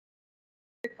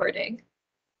recording.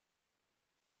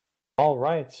 All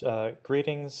right,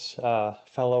 greetings,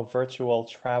 fellow virtual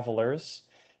travelers.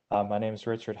 My name is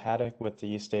Richard Haddock with the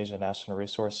East Asia National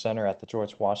Resource Center at the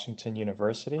George Washington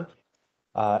University.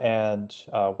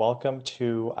 Welcome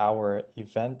to our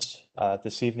event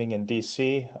this evening in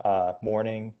DC,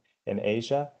 morning in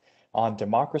Asia, on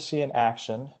democracy in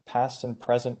action, past and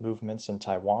present movements in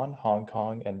Taiwan, Hong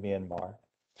Kong, and Myanmar.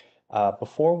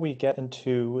 Before we get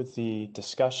into the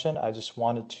discussion, I just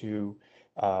wanted to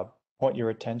point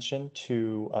your attention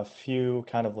to a few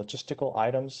kind of logistical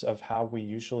items of how we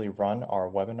usually run our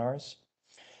webinars.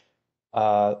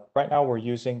 Right now, we're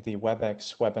using the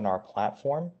WebEx webinar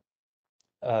platform.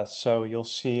 So you'll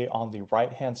see on the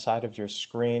right-hand side of your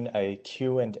screen a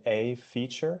Q&A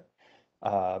feature.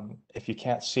 If you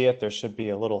can't see it, there should be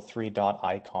a little three-dot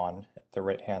icon at the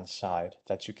right-hand side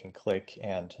that you can click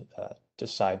and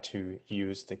decide to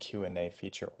use the Q&A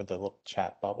feature or the little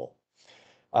chat bubble.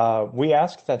 We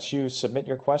ask that you submit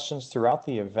your questions throughout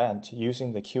the event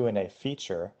using the Q&A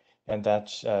feature, and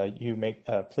that you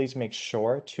please make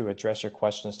sure to address your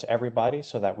questions to everybody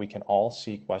so that we can all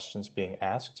see questions being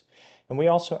asked. And we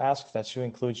also ask that you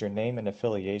include your name and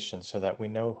affiliation so that we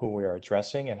know who we are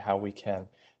addressing and how we can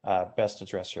best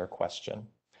address your question.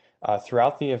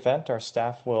 Throughout the event, our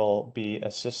staff will be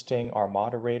assisting our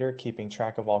moderator, keeping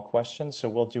track of all questions, so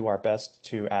we'll do our best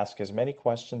to ask as many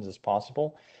questions as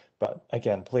possible. But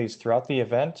again, please, throughout the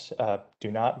event,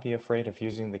 do not be afraid of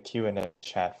using the Q&A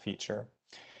chat feature.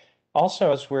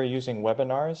 Also, as we're using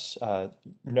webinars,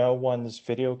 no one's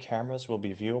video cameras will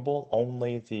be viewable,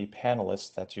 only the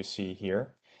panelists that you see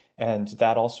here. And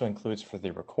that also includes for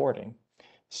the recording.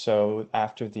 So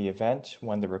after the event,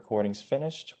 when the recording's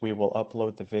finished, we will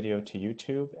upload the video to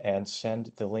YouTube and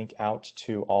send the link out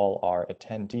to all our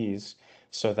attendees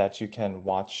so that you can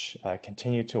watch,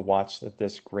 continue to watch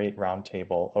this great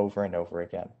roundtable over and over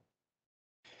again.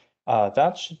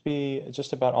 That should be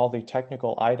just about all the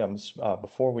technical items.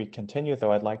 Before we continue,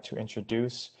 though, I'd like to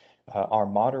introduce our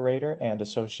moderator and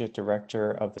Associate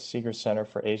Director of the Sigur Center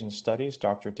for Asian Studies,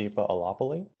 Dr. Deepa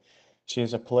Ollapally. She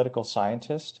is a political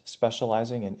scientist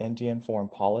specializing in Indian foreign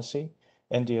policy,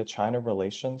 India-China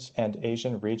relations, and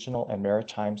Asian regional and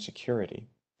maritime security.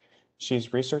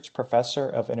 She's Research Professor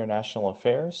of International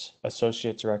Affairs,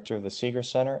 Associate Director of the Sigur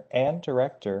Center, and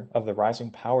Director of the Rising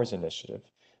Powers Initiative,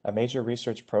 a major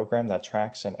research program that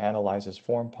tracks and analyzes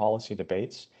foreign policy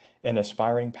debates in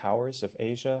aspiring powers of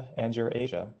Asia and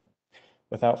Eurasia.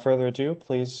 Without further ado,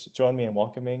 please join me in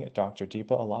welcoming Dr.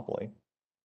 Deepa Ollapally.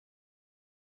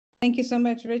 Thank you so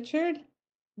much, Richard.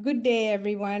 Good day,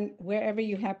 everyone, wherever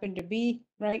you happen to be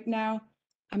right now.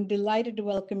 I'm delighted to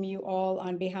welcome you all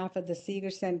on behalf of the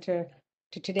Sigur Center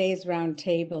to today's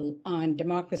roundtable on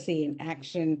democracy in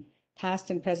action,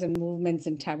 past and present movements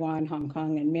in Taiwan, Hong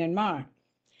Kong, and Myanmar.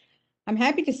 I'm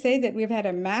happy to say that we've had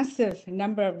a massive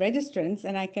number of registrants,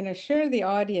 and I can assure the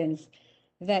audience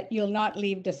that you'll not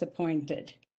leave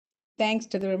disappointed. Thanks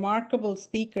to the remarkable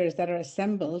speakers that are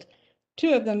assembled,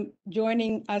 two of them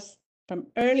joining us from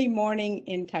early morning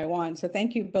in Taiwan. So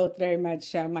thank you both very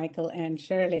much, Michael and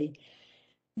Shirley.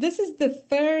 This is the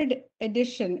third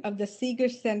edition of the Sigur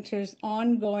Center's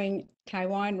ongoing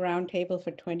Taiwan Roundtable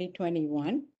for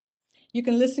 2021. You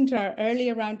can listen to our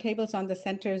earlier roundtables on the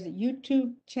center's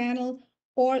YouTube channel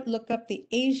or look up the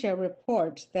Asia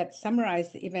reports that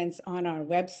summarize the events on our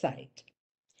website.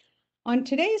 On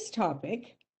today's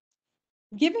topic,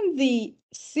 given the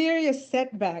serious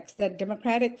setbacks that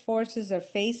democratic forces are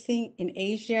facing in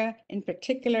Asia, in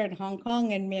particular in Hong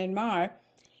Kong and Myanmar,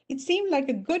 it seemed like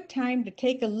a good time to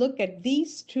take a look at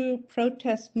these two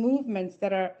protest movements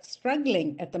that are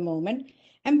struggling at the moment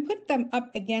and put them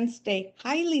up against a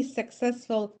highly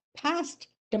successful past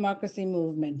democracy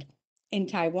movement in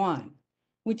Taiwan,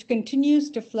 which continues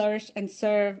to flourish and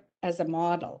serve as a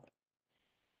model.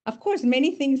 Of course,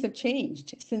 many things have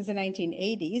changed since the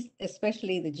 1980s,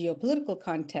 especially the geopolitical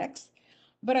context,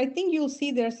 but I think you'll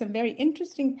see there are some very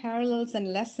interesting parallels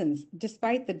and lessons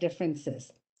despite the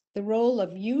differences. The role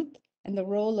of youth and the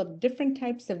role of different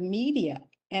types of media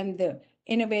and the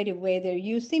innovative way they're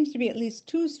used seems to be at least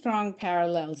two strong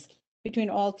parallels between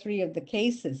all three of the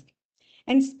cases.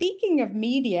 And speaking of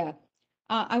media,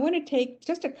 I want to take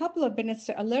just a couple of minutes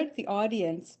to alert the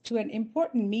audience to an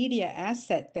important media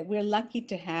asset that we're lucky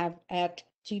to have at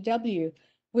GW,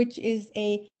 which is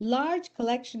a large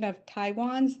collection of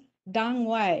Taiwan's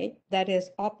Dangwai, that is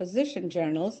opposition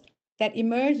journals, that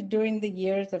emerged during the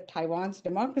years of Taiwan's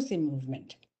democracy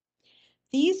movement.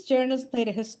 These journals played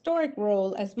a historic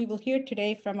role, as we will hear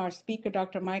today from our speaker,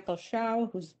 Dr. Michael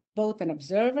Hsiao, who's both an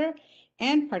observer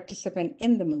and participant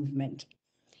in the movement.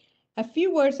 A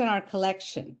few words on our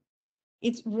collection.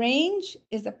 Its range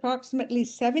is approximately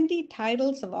 70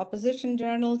 titles of opposition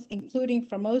journals, including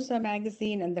Formosa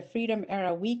Magazine and the Freedom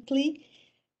Era Weekly,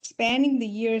 spanning the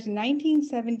years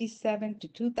 1977 to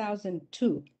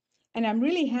 2002. And I'm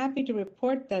really happy to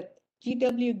report that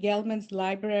G.W. Gelman's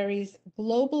Library's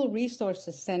Global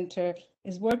Resources Center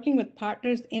is working with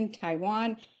partners in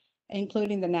Taiwan,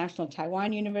 including the National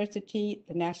Taiwan University,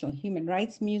 the National Human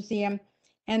Rights Museum,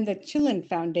 and the Chilin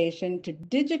Foundation to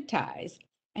digitize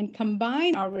and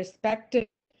combine our respective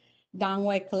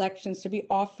Dangwai collections to be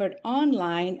offered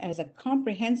online as a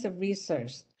comprehensive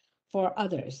resource for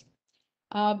others.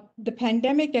 The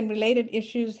pandemic and related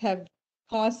issues have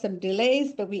caused some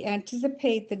delays, but we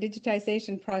anticipate the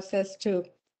digitization process to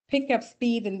pick up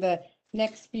speed in the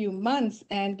next few months,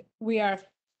 and we are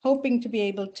hoping to be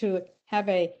able to have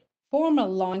a formal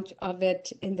launch of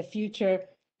it in the future,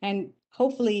 and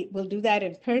hopefully we'll do that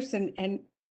in person and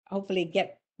hopefully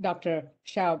get Dr.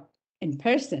 Hsiao in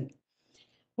person.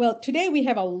 Well, today we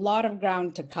have a lot of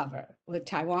ground to cover with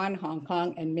Taiwan, Hong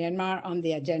Kong, and Myanmar on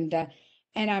the agenda,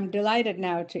 and I'm delighted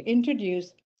now to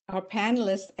introduce our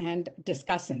panelists and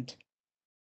discussant.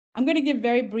 I'm going to give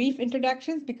very brief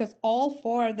introductions because all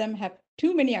four of them have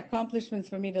too many accomplishments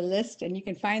for me to list, and you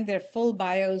can find their full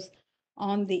bios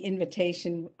on the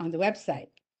invitation on the website.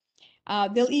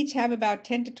 They'll each have about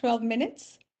 10 to 12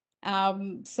 minutes.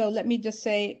 So let me just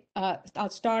say, I'll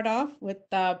start off with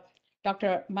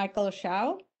Dr. Michael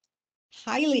Hsiao,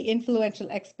 highly influential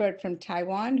expert from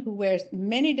Taiwan who wears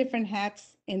many different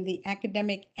hats in the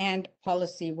academic and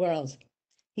policy worlds.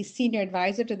 He's senior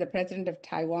advisor to the president of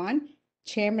Taiwan,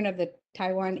 chairman of the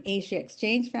Taiwan-Asia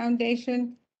Exchange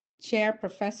Foundation, chair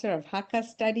professor of Hakka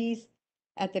Studies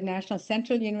at the National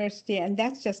Central University, and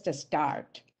that's just a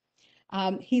start.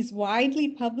 He's widely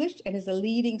published and is a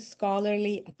leading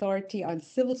scholarly authority on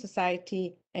civil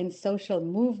society and social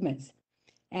movements.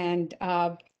 And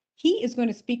he is going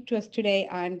to speak to us today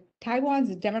on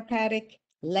Taiwan's democratic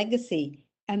legacy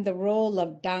and the role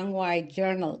of Dangwai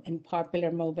Journal in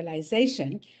popular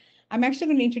mobilization. I'm actually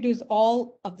going to introduce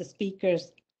all of the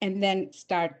speakers and then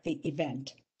start the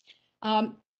event.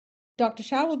 Dr.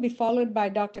 Hsiao will be followed by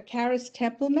Dr. Kharis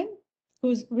Templeman,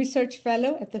 who's research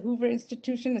fellow at the Hoover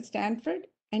Institution at Stanford,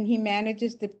 and he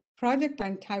manages the project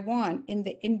on Taiwan in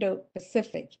the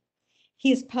Indo-Pacific. He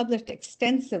has published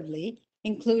extensively,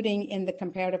 including in the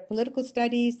Comparative Political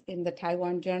Studies, in the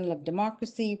Taiwan Journal of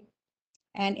Democracy,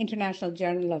 and International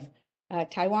Journal of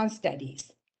Taiwan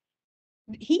Studies.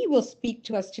 He will speak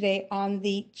to us today on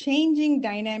the changing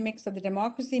dynamics of the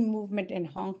democracy movement in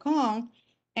Hong Kong,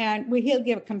 and he'll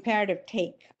give a comparative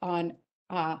take on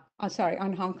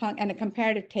Hong Kong and a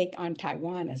comparative take on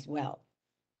Taiwan as well.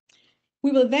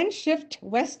 We will then shift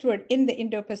westward in the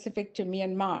Indo-Pacific to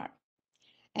Myanmar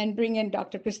and bring in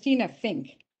Dr. Christina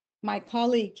Fink, my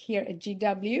colleague here at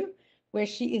GW, where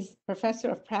she is professor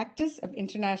of practice of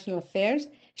international affairs.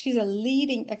 She's a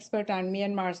leading expert on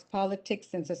Myanmar's politics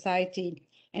and society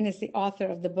and is the author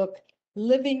of the book,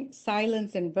 Living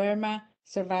Silence in Burma,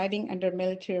 Surviving Under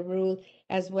Military Rule,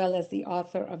 as well as the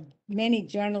author of many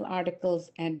journal articles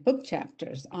and book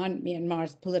chapters on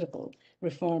Myanmar's political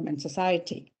reform and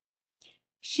society.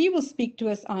 She will speak to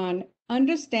us on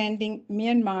understanding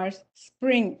Myanmar's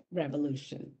Spring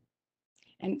Revolution.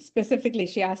 And specifically,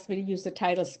 she asked me to use the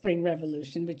title Spring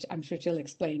Revolution, which I'm sure she'll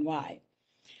explain why.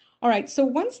 All right, so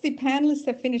once the panelists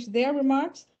have finished their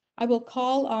remarks, I will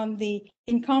call on the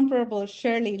incomparable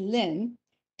Shirley Lin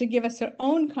to give us her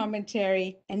own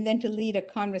commentary and then to lead a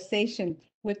conversation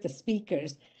with the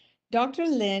speakers. Dr.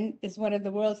 Lin is one of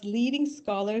the world's leading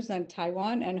scholars on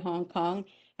Taiwan and Hong Kong,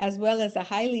 as well as a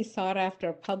highly sought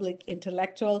after public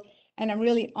intellectual, and I'm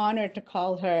really honored to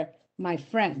call her my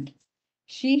friend.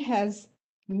 She has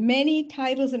many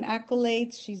titles and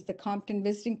accolades. She's the Compton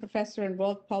Visiting Professor in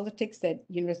World Politics at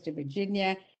University of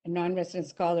Virginia, a non-resident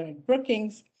scholar at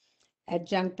Brookings,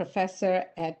 adjunct professor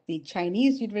at the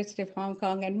Chinese University of Hong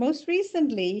Kong, and most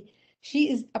recently, she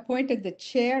is appointed the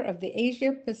chair of the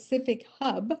Asia-Pacific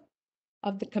Hub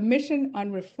of the Commission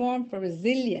on Reform for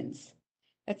Resilience.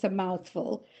 That's a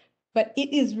mouthful, but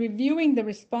it is reviewing the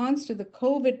response to the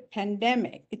COVID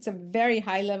pandemic. It's a very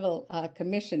high-level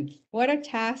commission. What a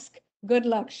task. Good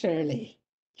luck, Shirley.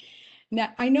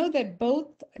 Now, I know that both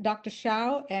Dr.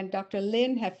 Hsiao and Dr.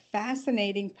 Lin have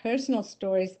fascinating personal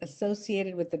stories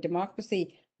associated with the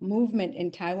democracy movement in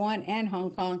Taiwan and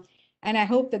Hong Kong, and I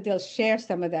hope that they'll share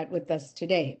some of that with us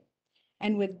today.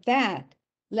 And with that,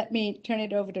 let me turn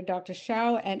it over to Dr.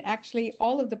 Hsiao, and actually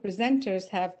all of the presenters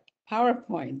have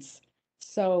PowerPoints.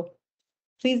 So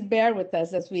please bear with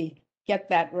us as we get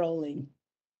that rolling.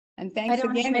 And thanks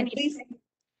again, and please.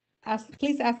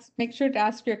 make sure to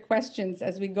ask your questions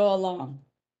as we go along.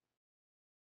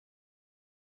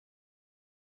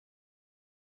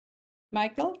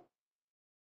 Michael,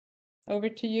 over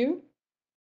to you.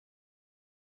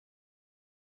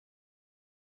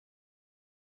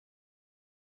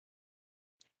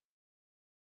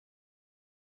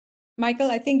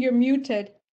 Michael, I think you're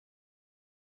muted.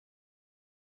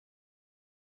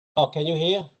 Oh, can you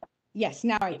hear? Yes,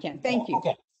 now I can. Thank you.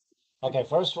 Okay. Okay,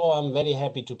 first of all, I'm very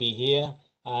happy to be here.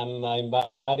 I'm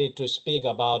invited to speak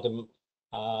about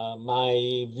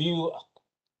my view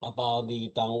about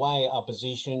the Dangwai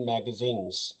opposition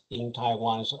magazines in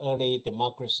Taiwan's early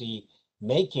democracy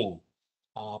making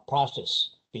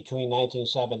process between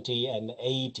 1970 and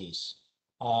 80s,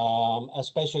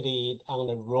 especially on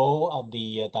the role of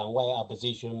the Dangwai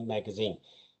opposition magazine.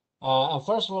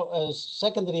 First of all,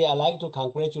 secondly, I'd like to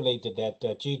congratulate that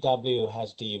GW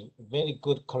has the very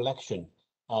good collection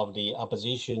of the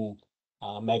opposition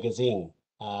magazine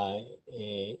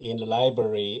in the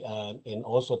library and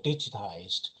also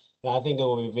digitized. And I think it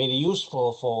will be very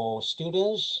useful for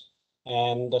students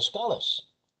and the scholars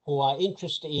who are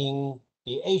interested in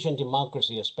the Asian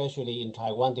democracy, especially in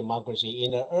Taiwan democracy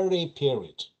in the early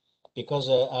period. Because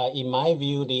in my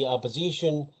view, the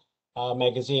opposition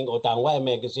magazine or Dangwai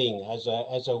magazine as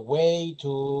a way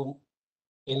to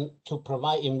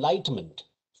provide enlightenment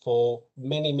for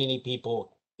many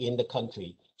people in the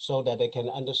country so that they can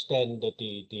understand that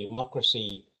the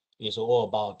democracy is all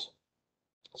about.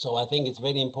 So I think it's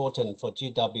very important for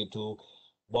GW to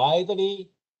widely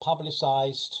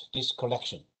publicize this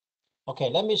collection. Okay,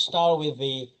 let me start with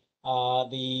the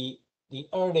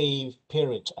early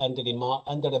period under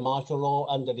the martial law,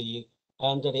 under the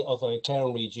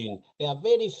authoritarian regime. There are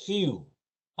very few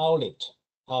outlets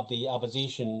of the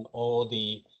opposition or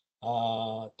the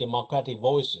democratic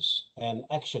voices and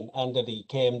action under the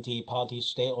KMT party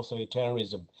state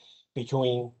authoritarianism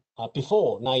between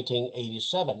before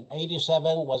 1987.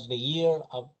 87 was the year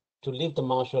to lift the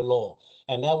martial law,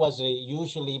 and that was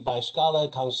usually by scholars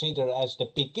considered as the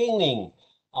beginning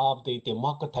of the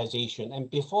democratization, and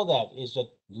before that is the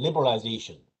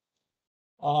liberalization.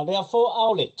 There are four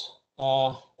outlets.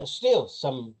 Still,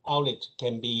 some outlets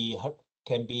can be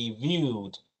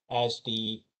viewed as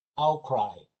the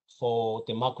outcry for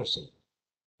democracy.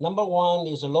 Number one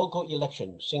is a local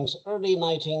election. Since early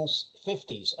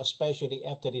 1950s, especially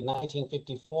after the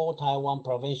 1954 Taiwan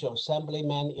Provincial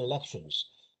Assemblyman elections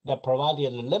that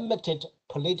provided limited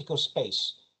political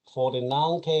space for the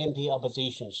non-KMT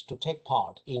oppositions to take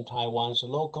part in Taiwan's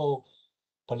local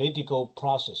political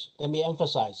process. Let me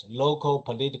emphasize local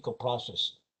political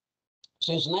process.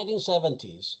 Since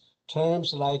 1970s,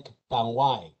 terms like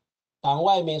Dangwai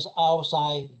means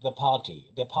outside the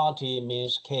party. The party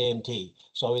means KMT,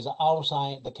 so it's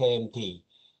outside the KMT.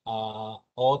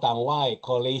 Or Dangwai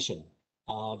coalition,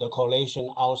 the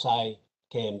coalition outside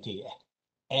KMT,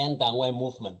 and Dangwai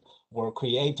movement were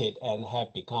created and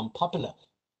have become popular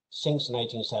since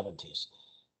 1970s.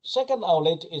 Second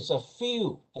outlet is a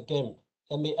few, again,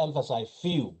 let me emphasize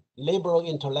few, liberal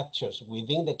intellectuals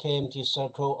within the KMT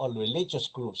circle or religious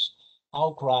groups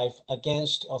outcry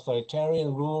against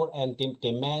authoritarian rule and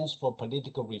demands for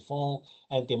political reform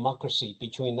and democracy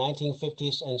between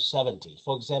 1950s and 70s.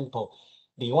 For example,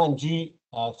 Li Wanju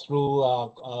through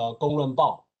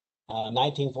Gongren-Bao,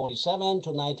 1947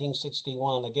 to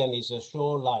 1961, again, is a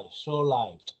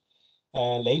short-lived.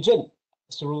 Lei Zhen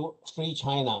through Free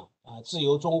China, 自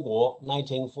由中国,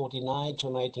 1949 to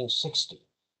 1960.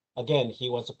 Again, he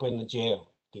was put in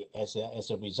jail as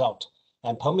a result.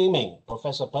 And Peng Mingming,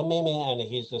 Professor Peng Mingming and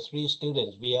his three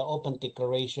students via open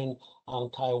declaration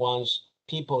on Taiwan's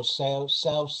people's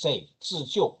self-save, 自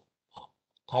救,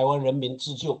 Taiwan 人民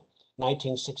自救,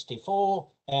 1964,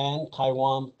 and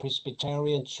Taiwan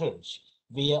Presbyterian Church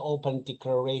via open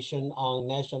declaration on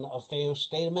national affairs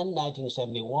statement,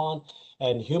 1971,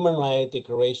 and Human Rights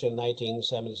Declaration,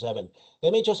 1977.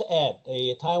 Let me just add,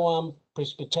 the Taiwan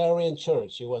Presbyterian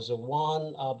Church was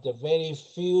one of the very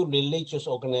few religious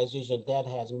organizations that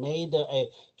has made a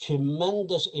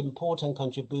tremendous important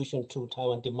contribution to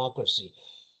Taiwan democracy.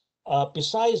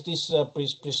 Besides this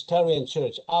Presbyterian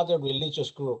Church, other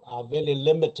religious groups are very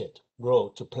limited role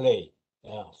to play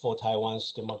for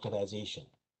Taiwan's democratization.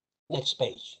 Next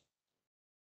page.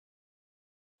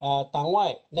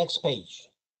 Dangwai, next page.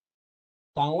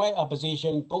 Dangwai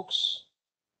opposition books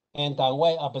and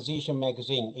Dangwai opposition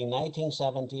magazine in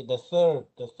 1970, the third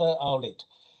outlet.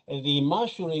 The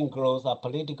mushrooming growth of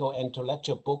political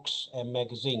intellectual books and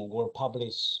magazine were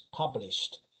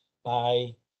published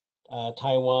by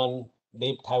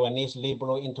Taiwanese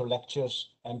liberal intellectuals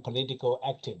and political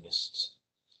activists.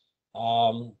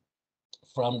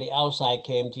 from the outside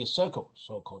KMT circle,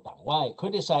 so-called Dangwai,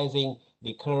 criticizing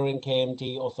the current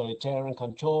KMT authoritarian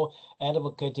control,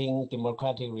 advocating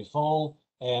democratic reform,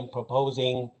 and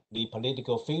proposing the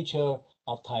political future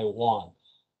of Taiwan.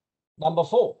 Number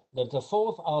four, the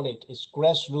fourth outlet is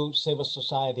grassroots civil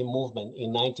society movement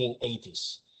in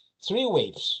 1980s. Three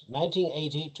waves,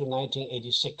 1980 to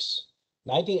 1986.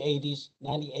 1980s,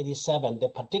 1987, the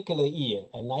particular year,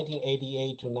 and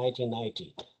 1988 to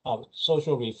 1990 of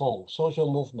social reform,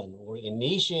 social movement were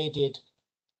initiated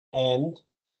and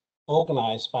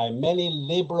organized by many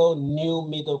liberal new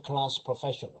middle-class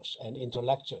professionals and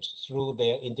intellectuals through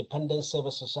their independent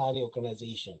civil society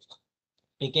organizations.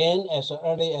 Began as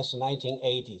early as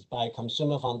 1980s by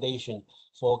Consumer Foundation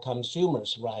for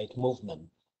Consumers' Rights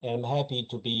movement. And I'm happy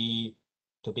to be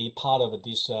part of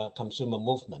this consumer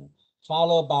movement,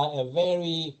 followed by a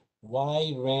very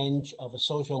wide range of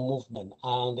social movement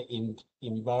on the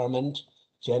environment,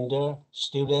 gender,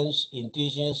 students,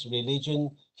 indigenous,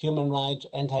 religion, human rights,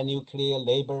 anti-nuclear,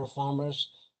 labor, farmers,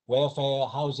 welfare,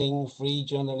 housing, free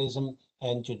journalism,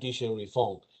 and judicial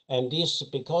reform. And this,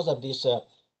 because of this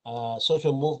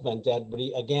social movement that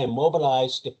we, again,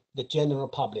 mobilized the general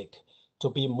public to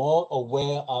be more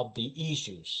aware of the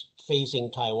issues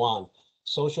facing Taiwan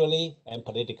socially and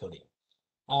politically.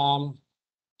 I'm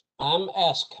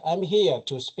here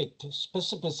to speak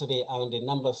specifically on the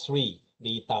number 3,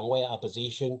 the Dangwai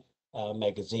Opposition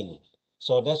magazine.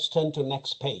 So let's turn to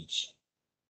next page.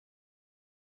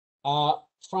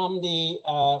 From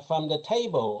the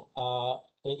table,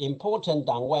 the important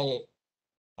Dangwai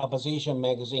Opposition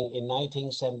magazine in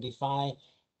 1975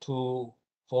 to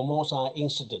Formosa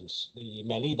incidents, the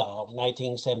Melida of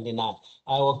 1979.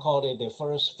 I will call it the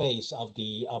first phase of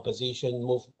the opposition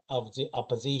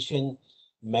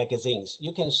magazines.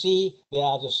 You can see there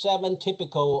are the 7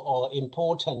 typical or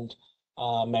important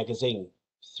magazines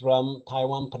from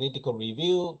Taiwan Political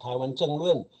Review, Taiwan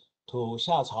Zhenglun, to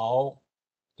Hsiao,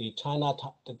 the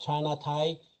China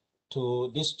Tai,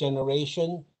 to This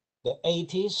Generation, the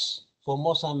 80s,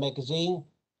 Formosa magazine,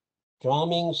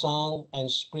 Drumming Song,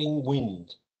 and Spring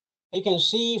Wind. You can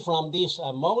see from this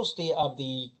mostly of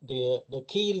the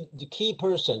key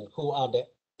person who are the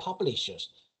publishers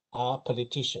are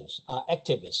politicians, are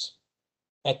activists.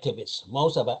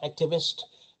 Most of are activists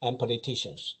and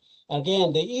politicians.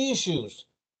 Again, the issues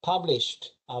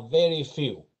published are very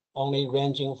few, only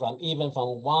ranging from even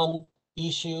from 1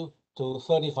 issue to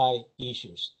 35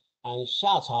 issues. And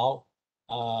Hsiao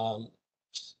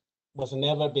was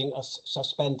never being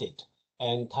suspended,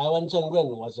 and Taiwan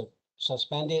Zhenglun was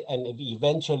suspended and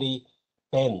eventually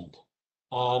banned.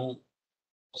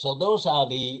 So those are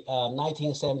the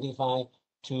 1975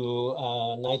 to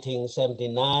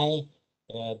 1979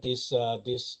 these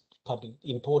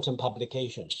important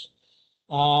publications.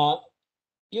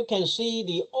 You can see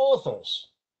the authors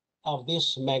of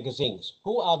these magazines.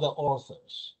 Who are the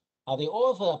authors? Are the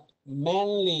authors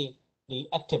mainly the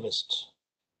activists,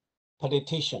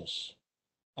 politicians,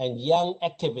 and young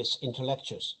activist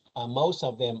intellectuals? Most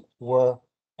of them were,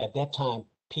 at that time,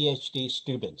 PhD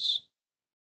students.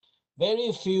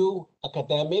 Very few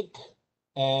academic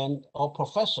or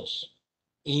professors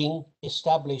in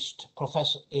established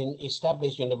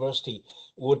university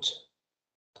would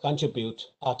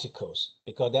contribute articles,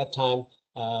 because at that time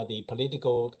the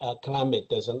political climate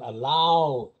does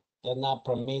not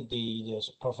permit the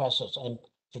professors and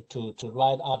to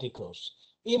write articles.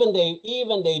 Even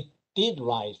they did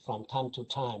write from time to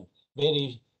time.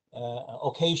 Very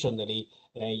occasionally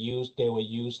they will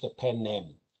use the pen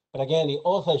name. But again, the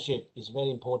authorship is very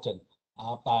important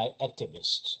by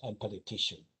activists and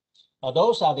politicians.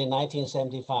 Those are the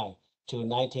 1975 to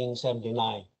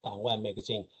 1979 Dangwai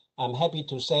magazine. I'm happy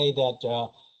to say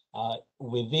that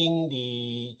within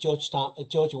the George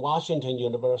Washington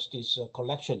University's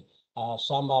collection,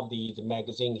 some of the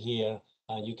magazine here,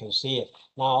 you can see it.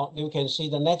 Now you can see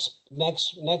the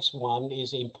next one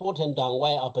is important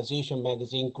Dangwai opposition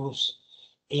magazine groups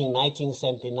in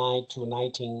 1979 to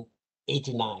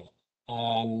 1989.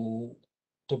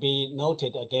 To be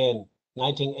noted again,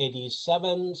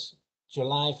 1987,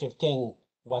 July 15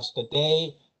 was the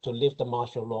day to lift the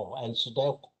martial law, and so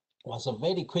that was a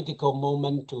very critical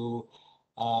moment to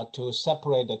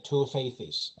separate the two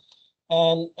faiths.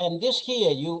 And this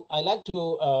here, I like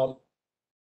to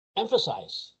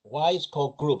emphasize why it's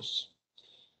called groups.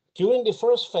 During the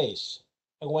first phase,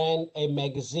 when a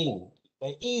magazine,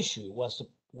 an issue was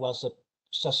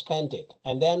suspended,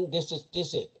 and then this is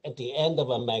at the end of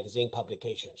a magazine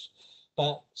publications.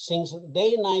 But since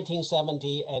the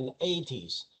 1970s and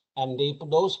 80s, and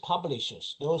those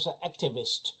publishers, those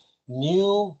activists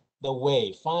knew the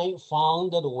way,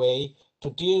 found the way to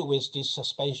deal with this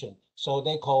suspension. So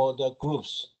they call the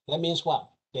groups. That means what?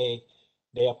 They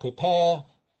are prepared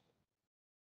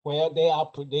where they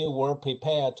were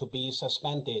prepared to be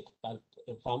suspended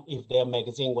from if their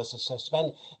magazine was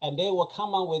suspended, and they will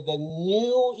come up with a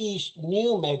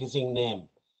new magazine name,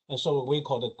 and so we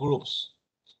call the groups.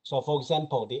 So, for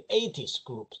example, the 80s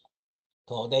group,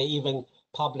 so they even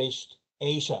published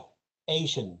Asian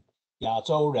亚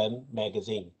洲人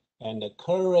magazine and the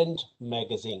Current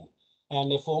magazine,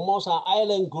 and the Formosa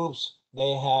Island groups,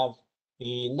 they have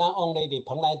not only the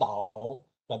蓬莱岛,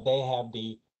 but they have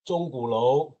the 钟鼓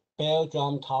楼, Bell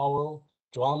Drum Tower,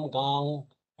 Drum Gong,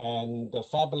 and the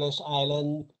Fabulous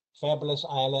Island,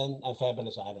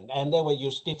 and they will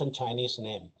use different Chinese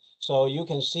names. So you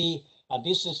can see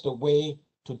this is the way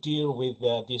to deal with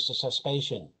this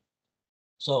suspension.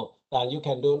 So you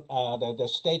can do the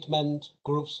statement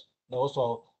groups,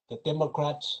 also the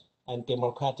Democrats and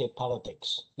democratic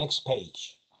politics. Next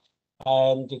page.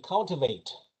 And the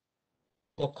cultivate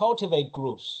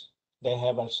groups, they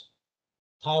have a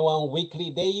Taiwan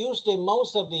Weekly. They use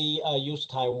most of the use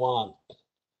Taiwan,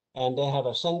 and they have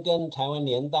a 深耕 Taiwan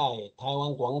年代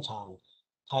Taiwan 广场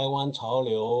Taiwan 潮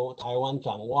流 Taiwan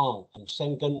展望 and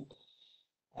深耕.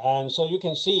 And so you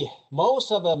can see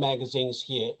most of the magazines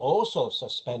here also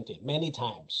suspended many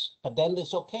times, but then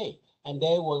it's okay. And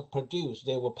they will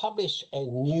publish a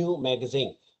new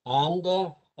magazine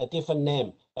under a different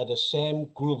name, but the same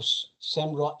groups,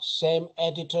 same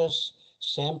editors,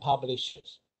 same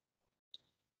publishers.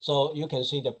 So you can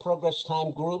see the Progress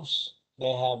Time groups.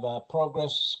 They have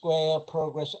Progress Square,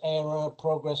 Progress Era,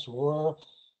 Progress World,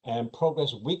 and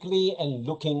Progress Weekly, and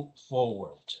Looking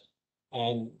Forward.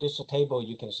 And this is a table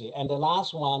you can see. And the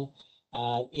last one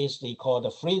is called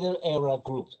the Freedom Era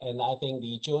group. And I think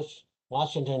the George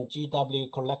Washington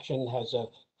GW collection has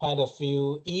quite a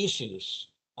few issues.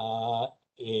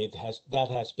 That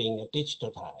has been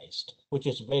digitalized, which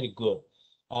is very good.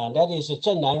 That is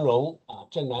Zheng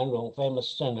Nanrong,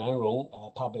 famous Zheng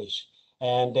Nanrong published.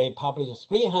 And they published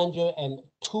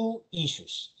 302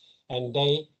 issues. And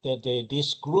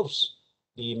these groups,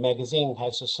 the magazine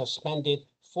has suspended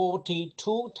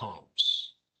 42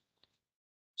 times.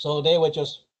 So they were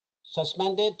just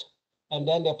suspended, and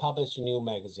then they published a new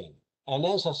magazine, and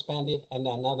then suspended, and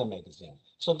another magazine.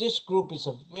 So this group is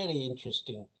a very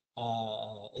interesting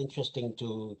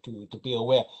to be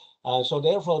aware. So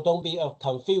therefore, don't be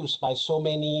confused by so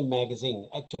many magazines.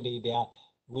 Actually,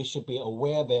 we should be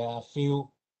aware there are a few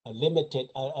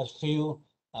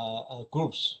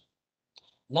groups.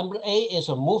 Number 8 is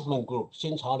a movement group,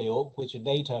 新潮流, which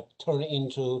later turned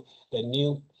into the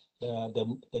new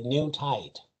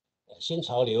tide, 新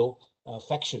潮流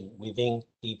faction within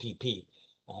DPP.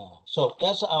 So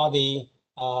that's are the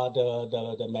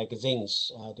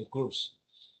magazines, the groups.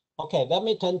 Okay, let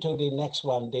me turn to the next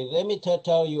one. Let me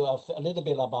tell you a little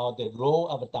bit about the role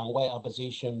of Dangwai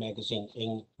opposition magazine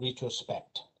in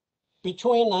retrospect.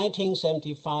 Between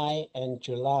 1975 and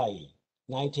July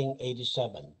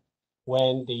 1987,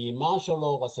 when the martial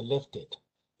law was lifted,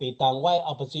 the Dangwai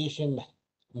opposition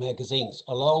magazines,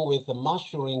 along with the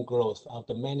mushrooming growth of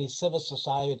the many civil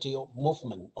society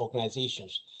movement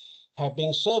organizations, have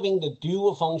been serving the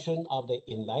dual function of the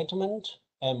enlightenment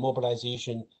and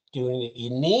mobilization during the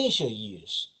initial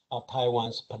years of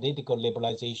Taiwan's political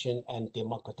liberalization and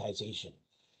democratization.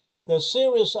 The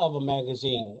series of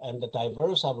magazines and the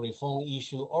diverse of reform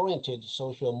issue-oriented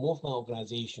social movement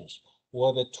organizations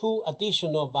were the two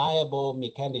additional viable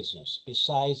mechanisms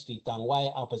besides the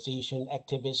Dangwai opposition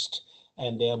activists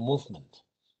and their movement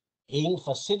in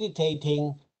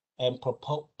facilitating and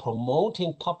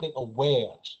promoting public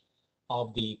awareness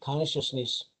of the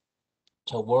consciousness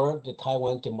toward the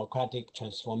Taiwan democratic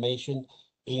transformation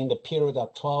in the period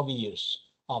of 12 years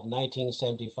of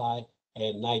 1975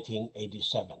 and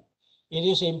 1987. It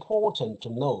is important to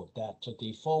note that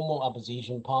the former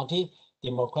opposition party,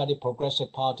 Democratic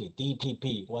Progressive Party,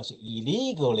 DPP, was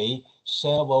illegally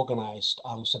self-organized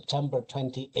on September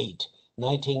 28,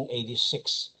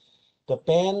 1986. The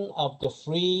ban of the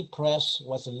free press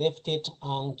was lifted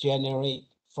on January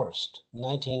 1st,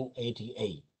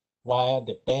 1988, while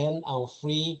the ban on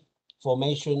free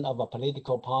formation of a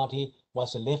political party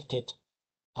was lifted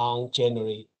on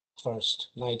January 1st,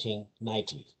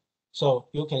 1990. So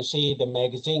you can see the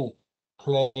magazine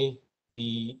play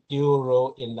the dual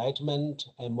role, enlightenment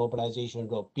and mobilization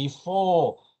role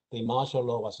before the martial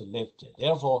law was lifted.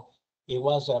 Therefore, it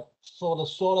was a sort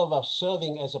of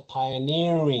serving as a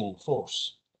pioneering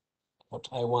force for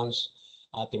Taiwan's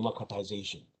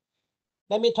democratization.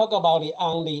 Let me talk about the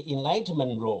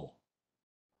enlightenment role.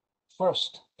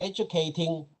 First,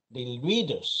 educating the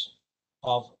readers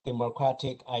of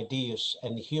democratic ideas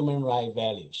and human rights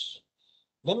values.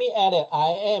 Let me add it.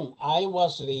 I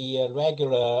was the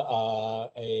regular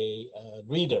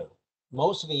reader.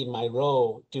 Mostly my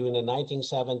role during the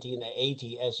 1970s and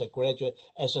 80s as a graduate,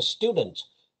 as a student,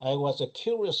 I was a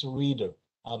curious reader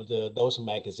of those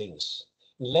magazines.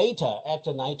 Later,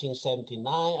 after 1979,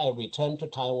 I returned to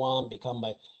Taiwan, become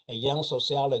a young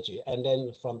sociologist, and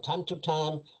then from time to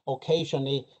time,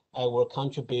 occasionally, I will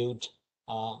contribute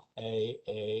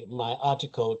my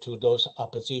article to those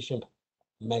opposition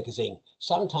magazine,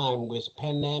 sometimes with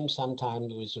pen name,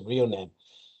 sometimes with real name.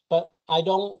 But I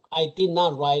did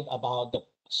not write about the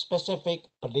specific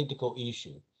political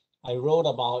issue. I wrote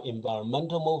about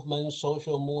environmental movement,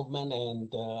 social movement,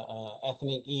 and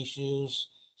ethnic issues,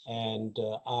 and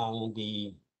on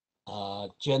the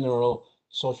general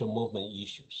social movement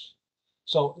issues.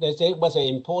 So it was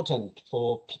important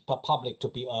for the public to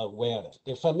be aware of.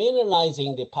 The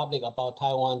familiarizing the public about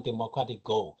Taiwan democratic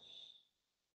goal.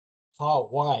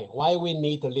 Why we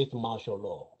need the lift martial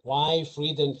law? Why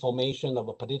freedom formation of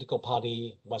a political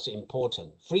party was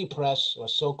important? Free press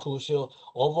was so crucial.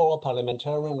 Overall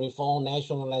parliamentarian reform,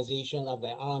 nationalization of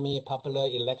the army, popular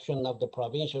election of the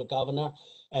provincial governor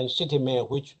and city mayor,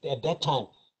 which at that time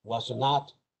was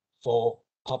not for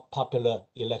popular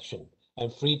election,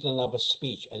 and freedom of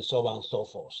speech, and so on and so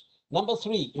forth. Number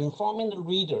three, informing the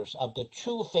readers of the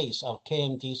true face of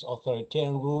KMT's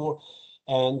authoritarian rule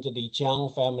and the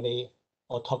Jiang family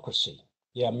autocracy.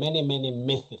 There are many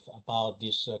myths about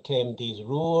this KMT's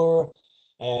rule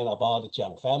and about the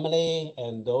Jiang family,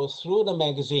 and those through the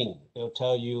magazine, they'll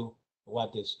tell you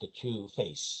what is the true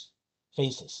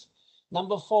faces.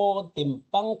 Number four,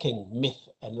 debunking myth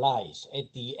and lies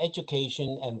at the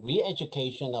education and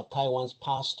re-education of Taiwan's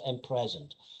past and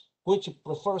present, which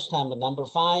the first time, number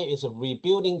five is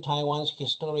rebuilding Taiwan's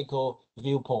historical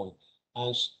viewpoint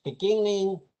and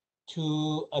beginning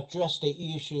to address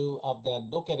the issue of the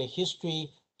look at the history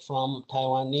from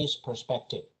Taiwanese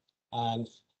perspective, and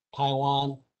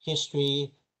Taiwan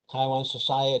history, Taiwan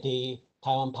society,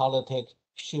 Taiwan politics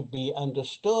should be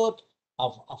understood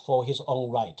for his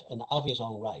own right and of his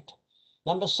own right.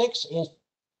 Number six is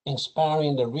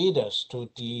inspiring the readers to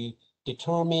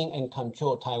determine and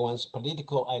control Taiwan's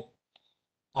political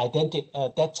identity,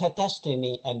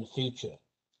 destiny and future.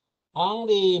 On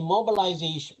the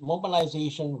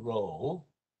mobilization role,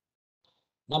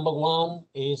 number one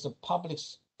is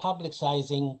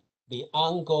publicizing the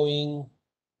ongoing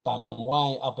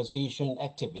Dangwai opposition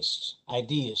activists'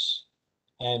 ideas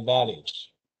and values.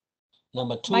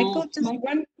 Number two, Michael, just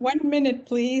one minute,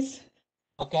 please.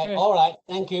 Okay, Sorry. all right,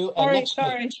 thank you. Next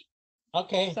Sorry. page.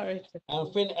 Okay, Sorry.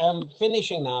 I'm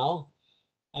finishing now.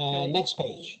 Okay. Next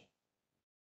page.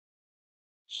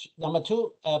 Number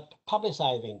two,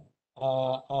 publicizing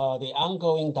the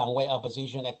ongoing Dangwai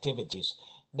opposition activities,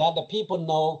 that the people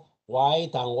know why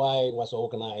Dangwai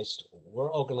were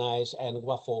organized, and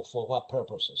what for what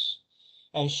purposes,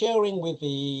 and sharing with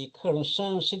the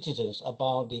concerned citizens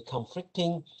about the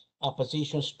conflicting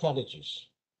opposition strategies.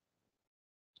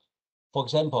 For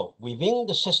example, within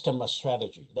the system of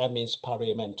strategy, that means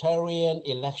parliamentarian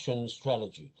election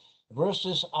strategy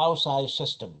versus outside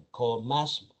system called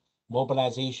mass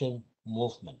mobilization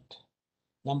movement.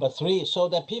 Number three, so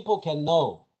that people can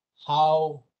know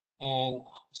how and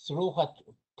through what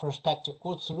perspective,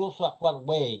 through what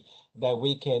way that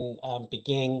we can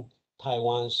begin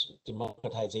Taiwan's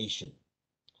democratization.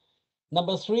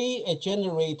 Number three,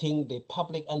 generating the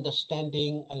public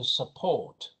understanding and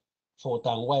support for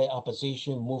Dangwai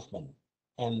opposition movement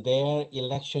and their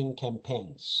election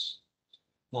campaigns.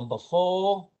 Number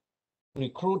four,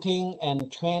 recruiting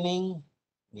and training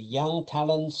the young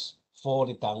talents for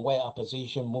the Dangwai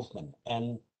opposition movement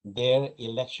and their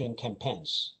election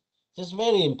campaigns. It's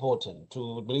very important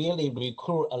to really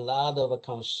recruit a lot of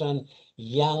concerned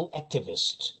young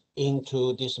activists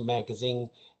into this magazine,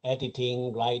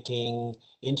 editing, writing,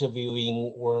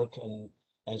 interviewing work, and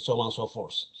so on and so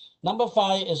forth. Number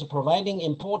five is providing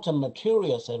important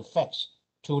materials and facts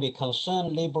to the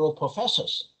concerned liberal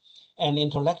professors and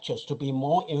intellectuals to be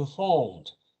more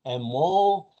informed and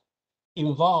more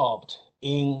involved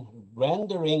in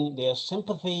rendering their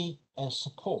sympathy and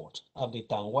support of the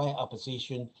Dangwai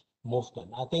opposition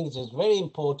movement. I think it is very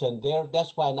important there.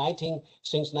 That's why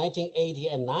since 1980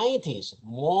 and 90s,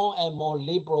 more and more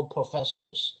liberal professors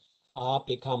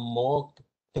become more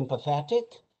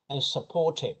sympathetic and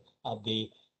supportive of the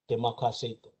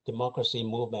democracy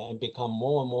movement and become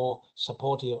more and more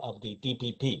supportive of the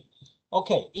DPP.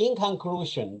 Okay, in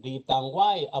conclusion, the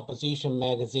Dangwai opposition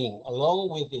magazine, along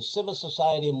with the civil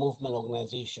society movement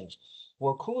organizations,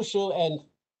 were crucial and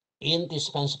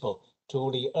indispensable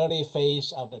to the early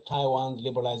phase of the Taiwan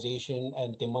liberalization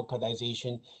and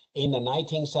democratization in the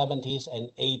 1970s and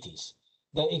 80s.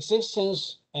 The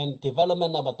existence and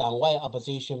development of a Dangwai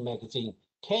opposition magazine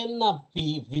cannot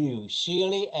be viewed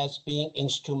solely as being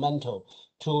instrumental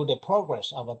to the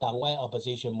progress of a Dangwai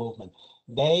opposition movement.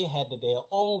 They had their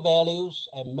own values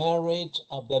and merits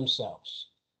of themselves.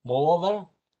 Moreover,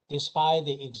 despite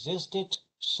the existed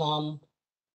some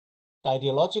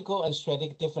ideological and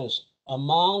strategic difference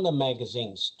among the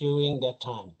magazines during that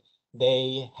time,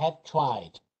 they had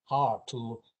tried hard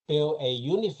to build a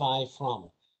unified front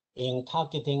in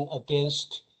targeting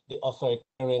against the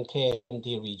authoritarian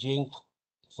KMT regime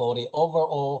for the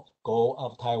overall goal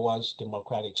of Taiwan's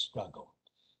democratic struggle.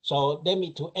 So let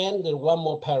me to end with one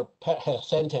more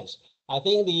sentence. I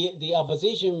think the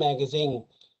opposition magazine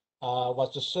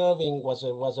was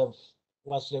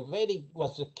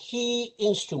a key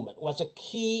instrument, was a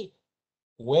key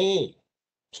way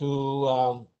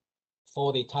to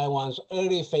for the Taiwan's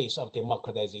early phase of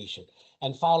democratization,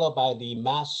 and followed by the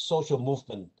mass social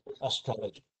movement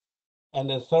strategy. And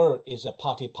the third is the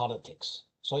party politics.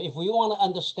 So if we want to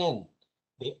understand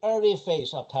the early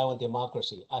phase of Taiwan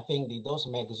democracy, I think those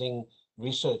magazine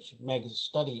research,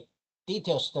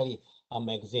 detailed study of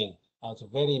magazine is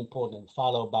very important,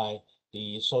 followed by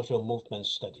the social movement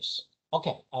studies.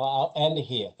 Okay, I'll end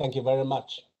here. Thank you very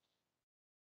much.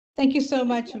 Thank you so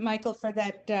much, Michael, for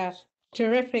that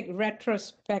terrific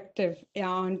retrospective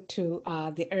onto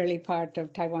the early part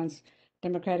of Taiwan's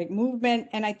democratic movement.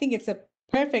 And I think it's a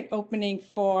perfect opening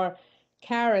for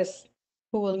Kharis,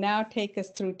 who will now take us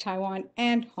through Taiwan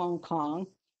and Hong Kong.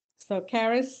 So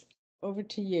Kharis, over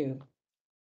to you.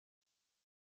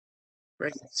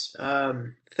 Great.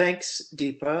 Thanks,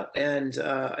 Deepa. And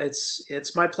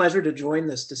it's my pleasure to join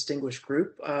this distinguished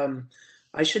group.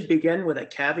 I should begin with a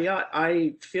caveat.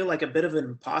 I feel like a bit of an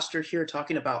imposter here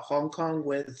talking about Hong Kong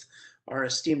with our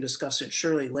esteemed discussant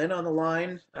Shirley Lin on the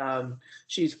line.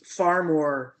 She's far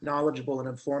more knowledgeable and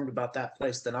informed about that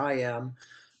place than I am.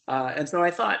 And so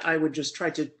I thought I would just try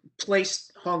to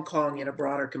place Hong Kong in a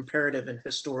broader comparative and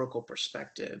historical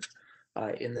perspective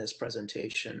in this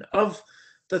presentation. Of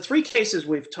the three cases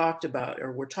we've talked about,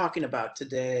 or we're talking about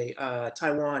today,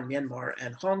 Taiwan, Myanmar,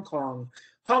 and Hong Kong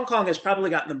has probably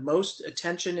gotten the most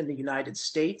attention in the United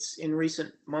States in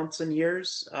recent months and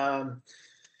years.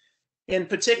 In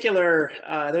particular,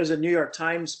 there's a New York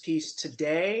Times piece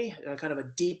today, kind of a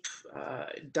deep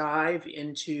dive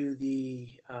into the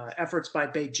efforts by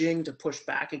Beijing to push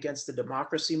back against the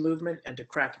democracy movement and to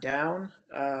crack down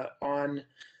on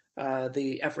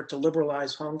the effort to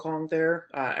liberalize Hong Kong there.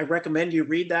 I recommend you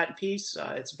read that piece.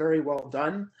 It's very well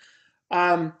done.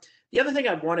 The other thing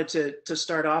I wanted to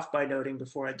start off by noting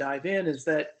before I dive in is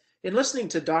that in listening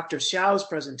to Dr. Hsiao's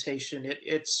presentation,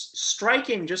 it's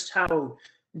striking just how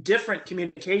different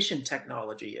communication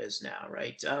technology is now,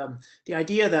 right? The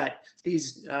idea that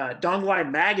these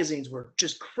Dangwai magazines were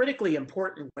just critically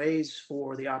important ways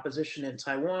for the opposition in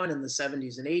Taiwan in the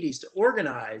 70s and 80s to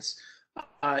organize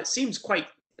seems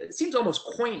almost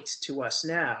quaint to us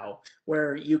now,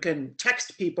 where you can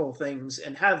text people things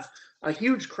and have a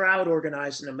huge crowd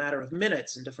organized in a matter of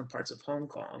minutes in different parts of Hong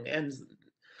Kong. And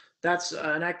that's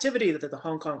an activity that the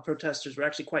Hong Kong protesters were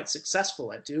actually quite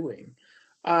successful at doing.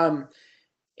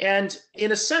 And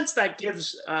in a sense, that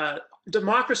gives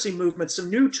democracy movements some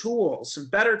new tools, some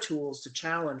better tools to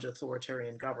challenge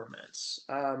authoritarian governments.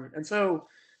 And so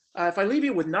if I leave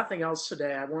you with nothing else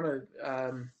today, I want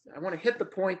to hit the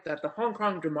point that the Hong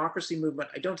Kong democracy movement,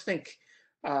 I don't think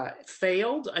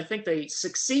failed. I think they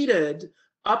succeeded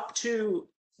up to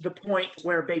the point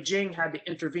where Beijing had to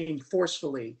intervene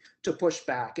forcefully to push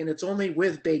back. And it's only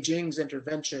with Beijing's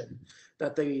intervention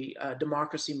that the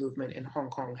democracy movement in Hong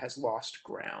Kong has lost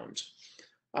ground.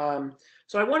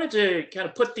 So I wanted to kind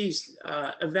of put these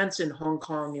events in Hong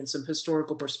Kong in some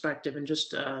historical perspective, and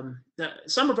just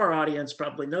some of our audience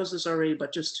probably knows this already,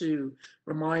 but just to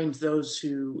remind those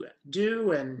who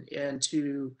do, and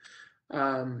to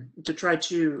try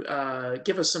to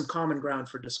give us some common ground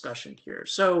for discussion here.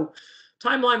 So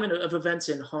timeline of events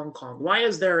in Hong Kong. Why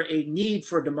is there a need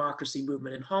for a democracy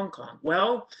movement in Hong Kong?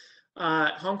 Well,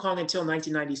 Hong Kong until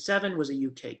 1997 was a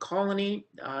UK colony.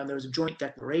 There was a joint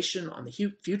declaration on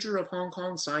the future of Hong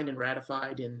Kong signed and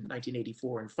ratified in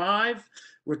 1984 and 5,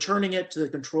 returning it to the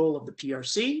control of the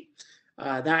PRC.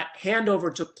 That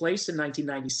handover took place in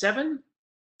 1997,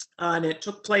 and it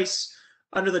took place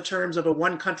under the terms of a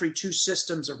one country, two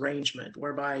systems arrangement,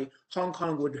 whereby Hong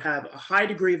Kong would have a high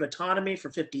degree of autonomy for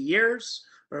 50 years,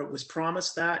 or it was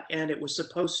promised that, and it was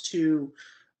supposed to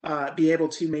be able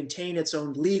to maintain its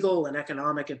own legal and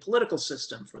economic and political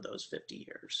system for those 50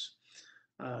 years.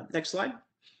 Next slide.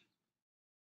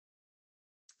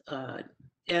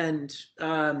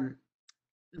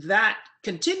 That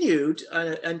continued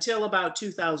until about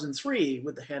 2003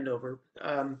 with the handover,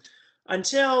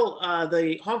 until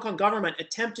the Hong Kong government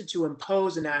attempted to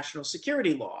impose a national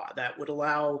security law that would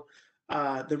allow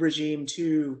the regime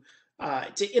to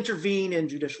intervene in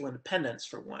judicial independence,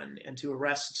 for one, and to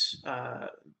arrest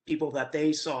people that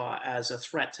they saw as a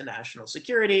threat to national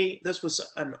security. This was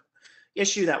an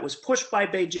issue that was pushed by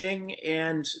Beijing,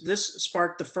 and this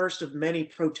sparked the first of many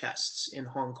protests in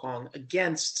Hong Kong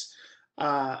against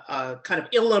kind of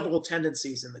illiberal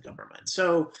tendencies in the government.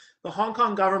 So the Hong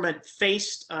Kong government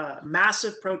faced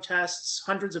massive protests.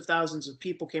 Hundreds of thousands of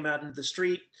people came out into the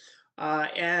street,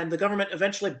 and the government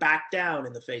eventually backed down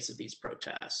in the face of these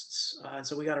protests. And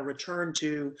so we got to return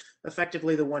to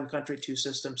effectively the one country, two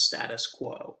systems status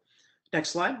quo.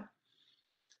 Next slide.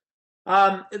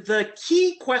 The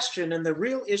key question and the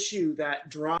real issue that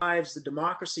drives the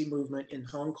democracy movement in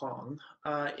Hong Kong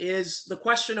is the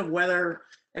question of whether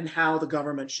and how the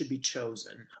government should be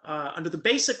chosen. Under the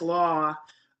basic law,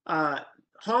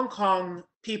 Hong Kong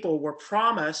people were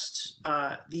promised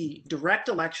the direct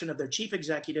election of their chief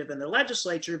executive and their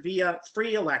legislature via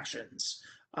free elections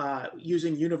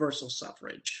using universal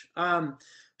suffrage.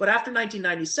 But after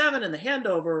 1997 and the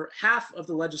handover, half of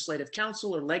the Legislative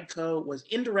Council, or LegCo, was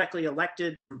indirectly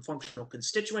elected from functional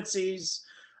constituencies,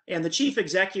 and the chief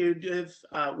executive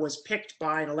was picked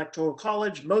by an electoral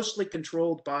college, mostly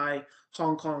controlled by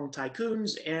Hong Kong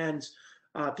tycoons and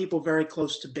people very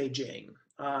close to Beijing.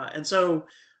 And so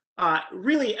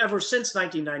really ever since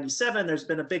 1997, there's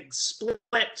been a big split,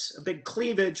 a big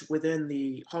cleavage within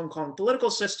the Hong Kong political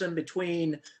system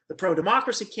between the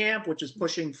pro-democracy camp, which is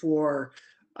pushing for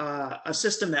a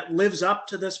system that lives up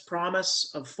to this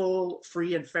promise of full,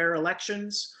 free, and fair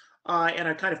elections, and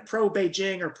a kind of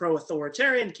pro-Beijing or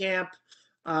pro-authoritarian camp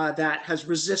that has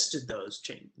resisted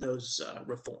those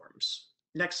reforms.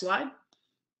 Next slide.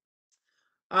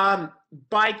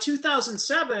 By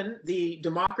 2007, the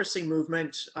democracy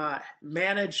movement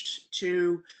managed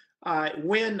to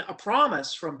win a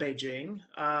promise from Beijing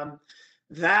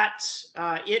that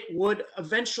it would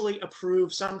eventually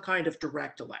approve some kind of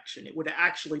direct election. It would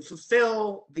actually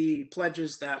fulfill the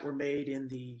pledges that were made in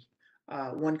the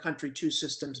one country, two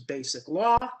systems basic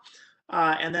law,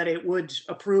 and that it would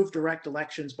approve direct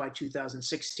elections by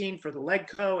 2016 for the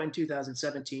LegCo and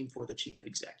 2017 for the chief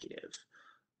executive.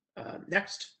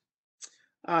 Next.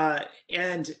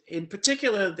 And in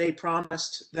particular, they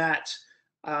promised that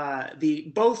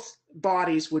both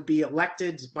bodies would be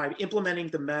elected by implementing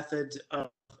the method of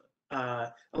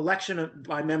election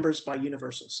by members by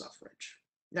universal suffrage.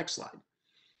 Next slide.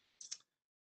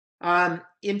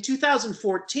 In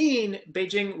 2014,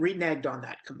 Beijing reneged on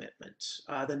that commitment.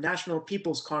 The National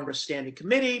People's Congress Standing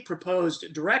Committee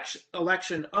proposed direct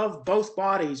election of both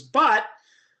bodies, but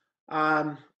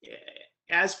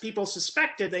as people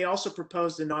suspected, they also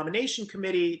proposed a nomination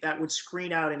committee that would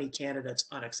screen out any candidates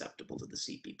unacceptable to the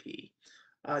CCP.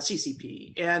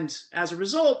 And as a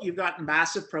result, you've got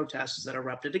massive protests that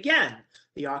erupted again.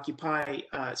 The Occupy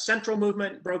Central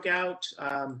movement broke out.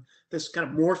 This kind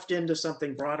of morphed into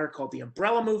something broader called the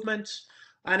Umbrella Movement.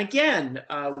 And again,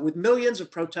 with millions of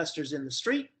protesters in the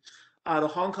street, the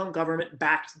Hong Kong government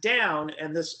backed down,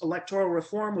 and this electoral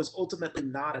reform was ultimately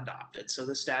not adopted. So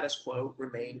the status quo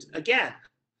remained again.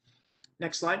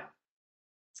 Next slide.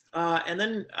 And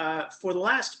then for the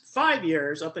last 5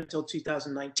 years, up until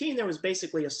 2019, there was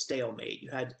basically a stalemate. You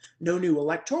had no new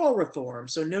electoral reform,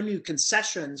 so no new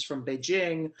concessions from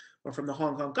Beijing or from the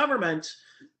Hong Kong government,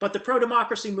 but the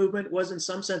pro-democracy movement was in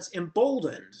some sense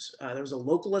emboldened. There was a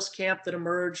localist camp that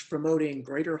emerged promoting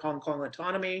greater Hong Kong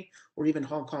autonomy or even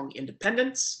Hong Kong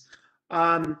independence.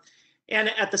 And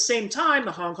at the same time,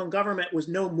 the Hong Kong government was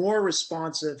no more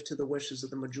responsive to the wishes of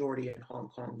the majority in Hong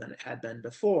Kong than it had been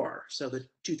before. So the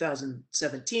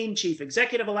 2017 chief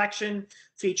executive election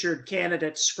featured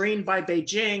candidates screened by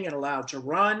Beijing and allowed to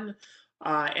run.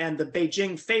 And the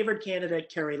Beijing favored candidate,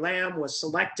 Carrie Lam, was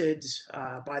selected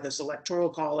by this electoral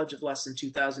college of less than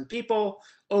 2,000 people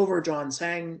over John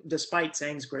Tsang, despite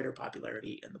Tsang's greater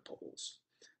popularity in the polls.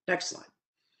 Next slide.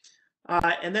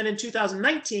 And then in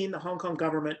 2019, the Hong Kong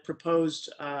government proposed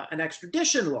an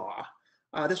extradition law.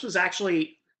 This was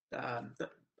actually,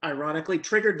 ironically,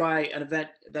 triggered by an event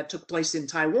that took place in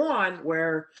Taiwan,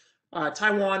 where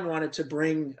Taiwan wanted to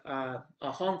bring a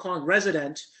Hong Kong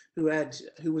resident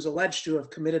who was alleged to have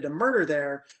committed a murder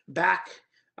there back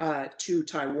to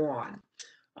Taiwan.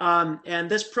 And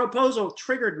this proposal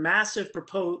triggered massive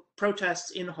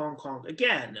protests in Hong Kong,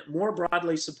 again, more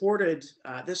broadly supported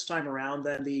this time around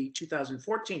than the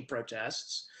 2014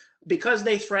 protests, because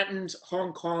they threatened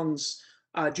Hong Kong's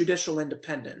judicial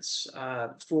independence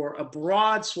for a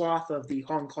broad swath of the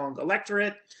Hong Kong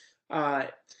electorate.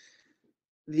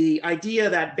 The idea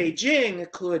that Beijing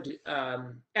could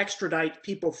extradite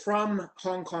people from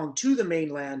Hong Kong to the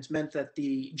mainland meant that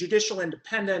the judicial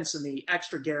independence and the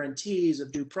extra guarantees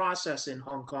of due process in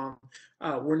Hong Kong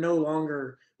were no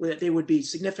longer, they would be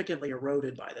significantly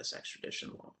eroded by this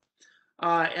extradition law.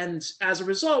 And as a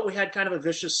result, we had kind of a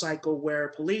vicious cycle where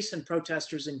police and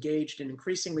protesters engaged in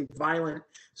increasingly violent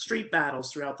street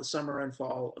battles throughout the summer and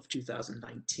fall of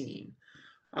 2019.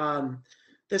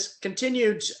 This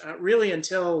continued really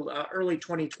until early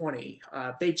 2020.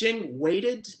 Beijing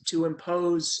waited to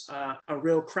impose a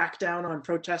real crackdown on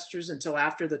protesters until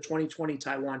after the 2020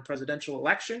 Taiwan presidential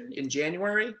election in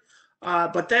January.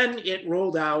 But then it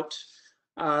rolled out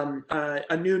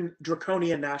a new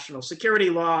draconian national security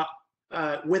law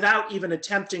without even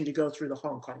attempting to go through the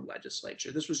Hong Kong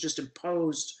legislature. This was just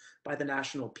imposed by the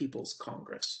National People's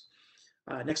Congress.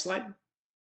 Next slide.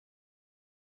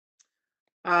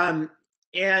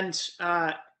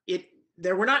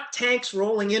 There were not tanks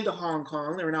rolling into Hong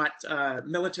Kong. There were not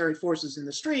military forces in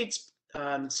the streets.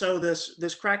 So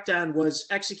this crackdown was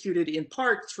executed in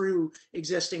part through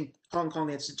existing Hong Kong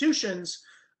institutions,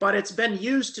 but it's been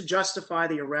used to justify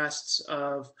the arrests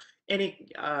of a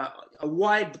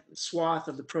wide swath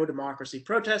of the pro-democracy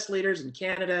protest leaders and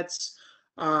candidates.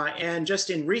 And just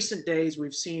in recent days,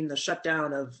 we've seen the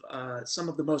shutdown of some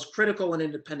of the most critical and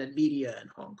independent media in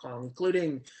Hong Kong,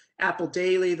 including Apple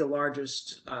Daily, the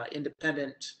largest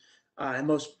independent and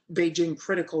most Beijing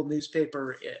critical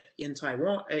newspaper in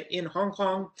Hong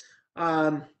Kong.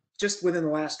 Just within the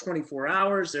last 24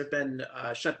 hours, there have been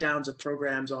shutdowns of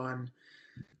programs on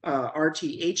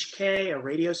RTHK, a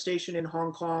radio station in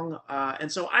Hong Kong.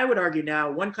 And so I would argue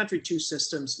now, one country, two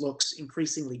systems looks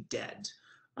increasingly dead.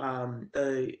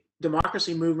 The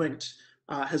democracy movement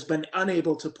has been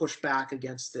unable to push back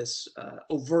against this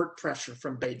overt pressure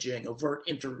from Beijing, overt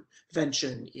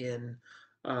intervention in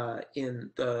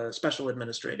the special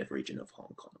administrative region of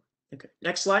Hong Kong. Okay,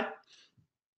 next slide.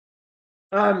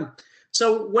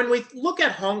 So when we look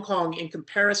at Hong Kong in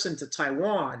comparison to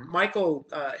Taiwan, Michael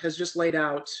has just laid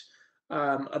out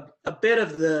a bit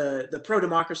of the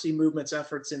pro-democracy movement's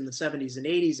efforts in the 70s and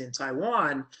 80s in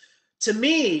Taiwan. To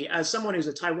me, as someone who's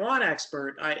a Taiwan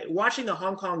expert, watching the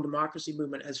Hong Kong democracy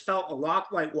movement has felt a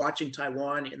lot like watching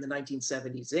Taiwan in the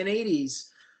 1970s and 80s,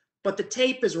 but the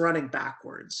tape is running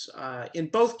backwards. In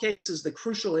both cases, the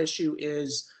crucial issue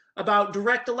is about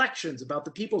direct elections, about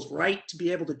the people's right to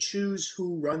be able to choose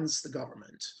who runs the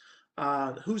government,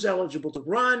 who's eligible to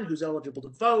run, who's eligible to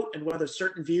vote, and whether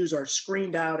certain views are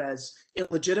screened out as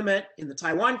illegitimate. In the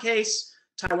Taiwan case,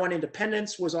 Taiwan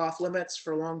independence was off limits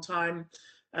for a long time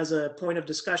as a point of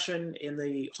discussion. In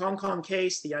the Hong Kong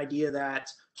case, the idea that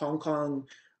Hong Kong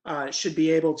should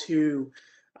be able to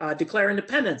declare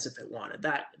independence if it wanted,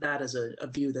 that is a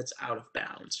view that's out of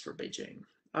bounds for Beijing.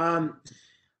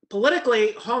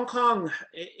 Politically, Hong Kong,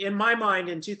 in my mind,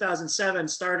 in 2007,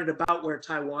 started about where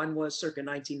Taiwan was circa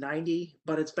 1990,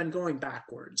 but it's been going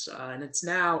backwards. And it's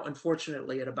now,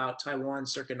 unfortunately, at about Taiwan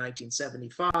circa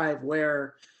 1975,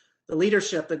 where the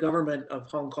leadership, the government of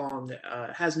Hong Kong,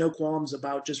 has no qualms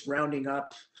about just rounding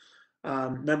up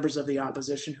members of the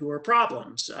opposition who are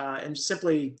problems and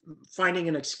simply finding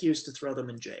an excuse to throw them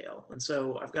in jail. And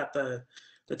so I've got the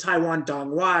Taiwan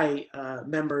Dangwai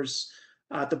members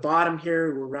at the bottom here,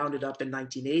 who were rounded up in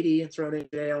 1980 and thrown in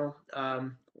jail.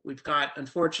 We've got,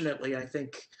 unfortunately, I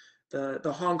think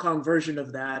the Hong Kong version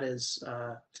of that is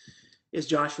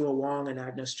Joshua Wong and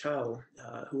Agnes Cho,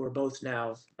 who are both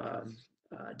now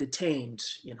detained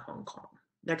in Hong Kong.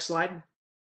 Next slide.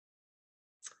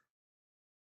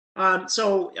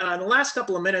 So in the last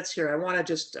couple of minutes here, I want to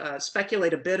just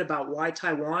speculate a bit about why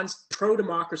Taiwan's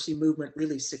pro-democracy movement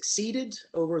really succeeded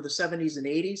over the 70s and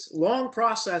 80s. Long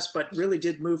process, but really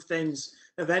did move things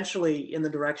eventually in the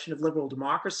direction of liberal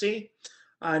democracy,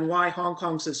 and why Hong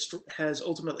Kong has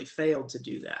ultimately failed to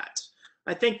do that.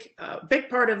 I think a big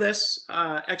part of this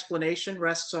explanation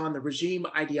rests on the regime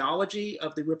ideology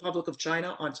of the Republic of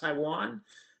China on Taiwan.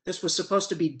 This was supposed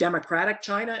to be democratic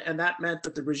China, and that meant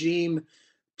that the regime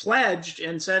pledged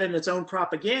and said in its own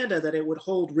propaganda that it would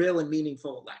hold real and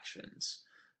meaningful elections.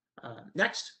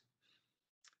 Next.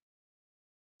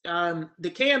 The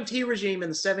KMT regime in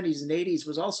the 70s and 80s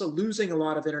was also losing a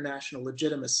lot of international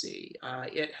legitimacy.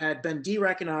 It had been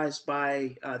de-recognized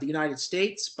by the United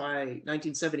States by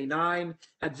 1979,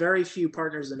 had very few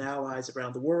partners and allies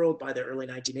around the world by the early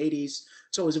 1980s.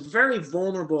 So it was a very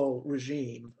vulnerable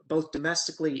regime, both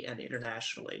domestically and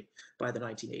internationally by the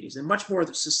 1980s, and much more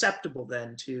susceptible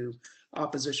then to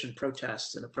opposition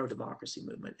protests and a pro-democracy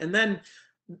movement. And then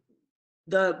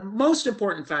the most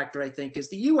important factor, I think, is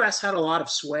the US had a lot of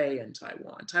sway in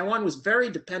Taiwan. Taiwan was very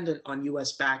dependent on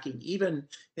US backing, even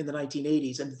in the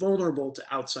 1980s, and vulnerable to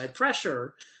outside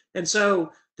pressure. And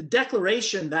so the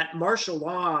declaration that martial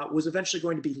law was eventually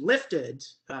going to be lifted,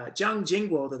 Jiang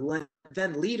Jingguo, the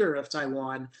then leader of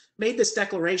Taiwan, made this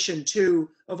declaration to,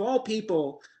 of all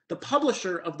people, the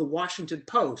publisher of the Washington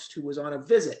Post, who was on a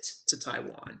visit to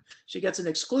Taiwan. She gets an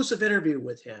exclusive interview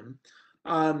with him.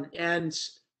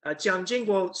 Jiang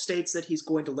Jingguo states that he's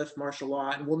going to lift martial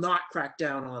law and will not crack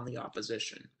down on the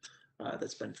opposition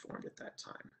that's been formed at that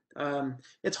time.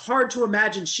 It's hard to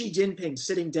imagine Xi Jinping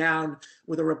sitting down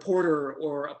with a reporter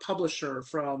or a publisher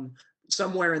from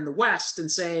somewhere in the West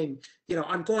and saying, you know,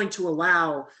 I'm going to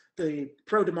allow the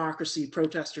pro-democracy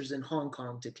protesters in Hong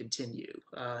Kong to continue.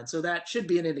 And so that should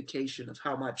be an indication of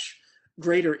how much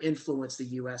greater influence the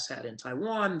US had in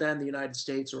Taiwan than the United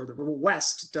States or the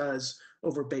West does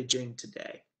over Beijing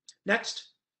today. Next.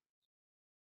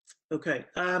 Okay.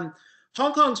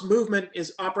 Hong Kong's movement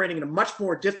is operating in a much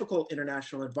more difficult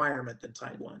international environment than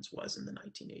Taiwan's was in the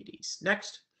 1980s.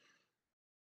 Next.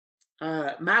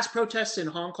 Mass protests in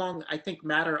Hong Kong, I think,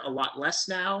 matter a lot less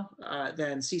now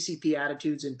than CCP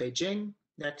attitudes in Beijing.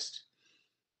 Next.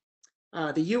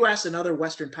 The US and other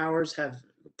Western powers have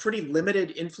pretty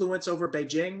limited influence over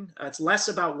Beijing. It's less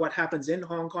about what happens in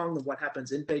Hong Kong than what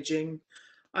happens in Beijing.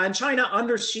 And China,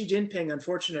 under Xi Jinping,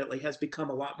 unfortunately, has become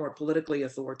a lot more politically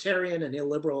authoritarian and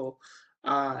illiberal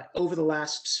over the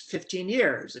last 15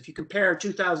 years. If you compare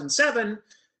 2007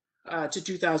 to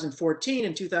 2014,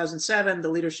 in 2007, the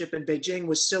leadership in Beijing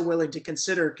was still willing to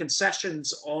consider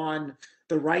concessions on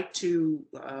the right to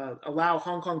allow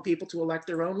Hong Kong people to elect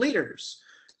their own leaders.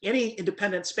 Any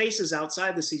independent spaces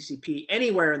outside the CCP,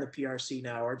 anywhere in the PRC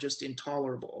now, are just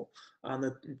intolerable.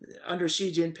 Under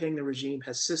Xi Jinping, the regime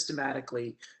has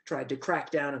systematically tried to crack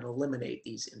down and eliminate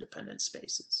these independent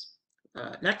spaces.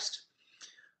 Next.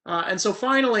 And so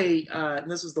finally, and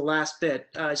this is the last bit,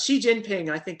 Xi Jinping,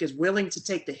 I think, is willing to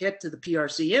take the hit to the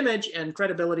PRC image and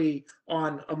credibility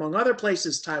on, among other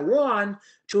places, Taiwan,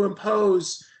 to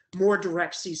impose more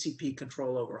direct CCP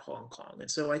control over Hong Kong. And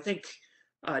so I think,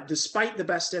 despite the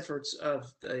best efforts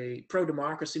of the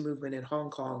pro-democracy movement in Hong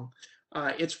Kong,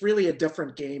 it's really a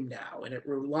different game now, and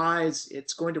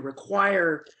it's going to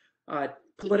require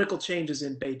political changes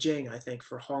in Beijing, I think,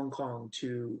 for Hong Kong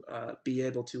to be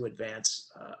able to advance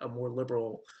a more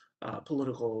liberal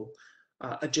political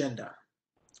agenda.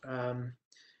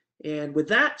 And with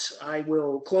that, I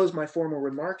will close my formal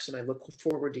remarks, and I look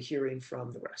forward to hearing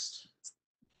from the rest.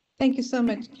 Thank you so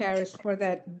much, Kharis, for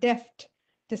that deft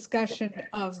discussion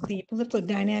of the political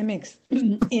dynamics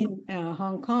in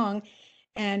Hong Kong.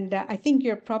 And I think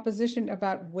your proposition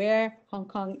about where Hong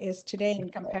Kong is today in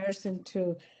comparison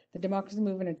to the democracy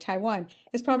movement in Taiwan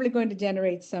is probably going to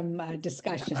generate some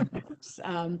discussion.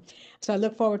 So I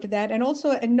look forward to that. And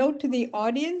also a note to the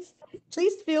audience,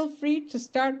 please feel free to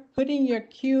start putting your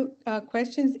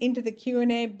questions into the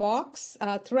Q&A box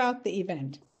throughout the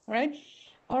event.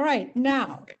 All right,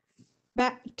 now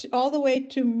back all the way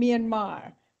to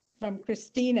Myanmar from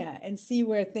Christina, and see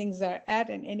where things are at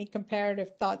and any comparative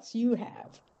thoughts you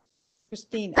have.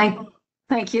 Christina.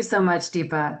 Thank you so much,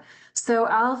 Deepa. So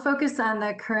I'll focus on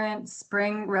the current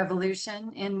spring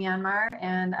revolution in Myanmar,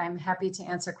 and I'm happy to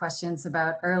answer questions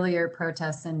about earlier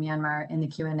protests in Myanmar in the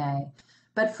Q&A.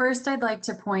 But first, I'd like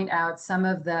to point out some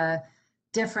of the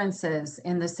differences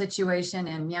in the situation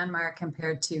in Myanmar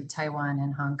compared to Taiwan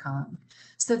and Hong Kong.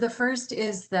 So the first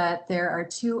is that there are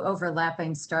two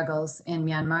overlapping struggles in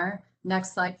Myanmar.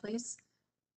 Next slide, please.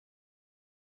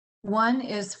 One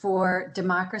is for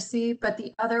democracy, but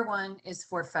the other one is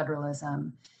for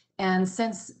federalism. And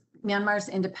since Myanmar's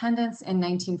independence in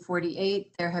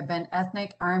 1948, there have been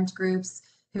ethnic armed groups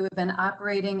who have been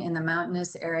operating in the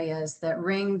mountainous areas that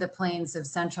ring the plains of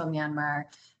central Myanmar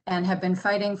and have been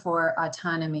fighting for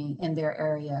autonomy in their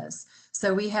areas.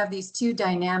 So we have these two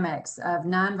dynamics of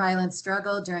nonviolent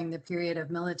struggle during the period of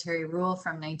military rule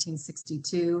from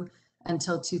 1962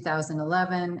 until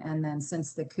 2011, and then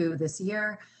since the coup this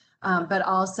year, but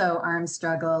also armed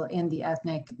struggle in the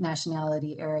ethnic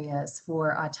nationality areas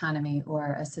for autonomy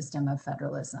or a system of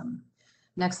federalism.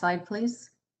 Next slide,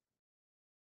 please.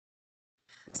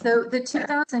 So the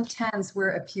 2010s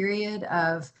were a period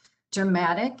of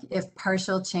dramatic, if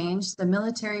partial, change. The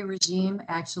military regime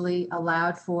actually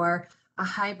allowed for a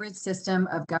hybrid system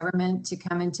of government to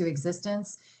come into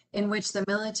existence in which the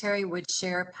military would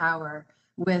share power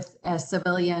with a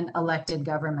civilian elected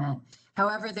government.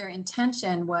 However, their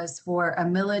intention was for a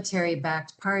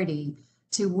military-backed party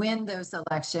to win those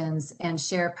elections and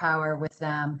share power with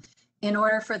them in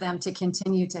order for them to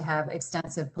continue to have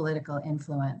extensive political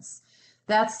influence.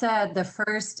 That said, the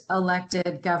first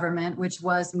elected government, which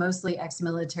was mostly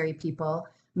ex-military people,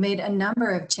 made a number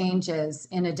of changes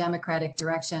in a democratic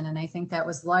direction. And I think that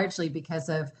was largely because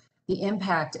of the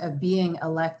impact of being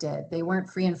elected. They weren't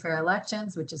free and fair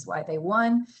elections, which is why they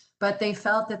won, but they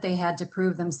felt that they had to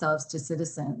prove themselves to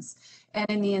citizens. And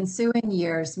in the ensuing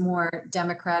years, more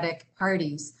democratic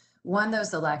parties won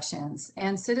those elections.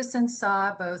 And citizens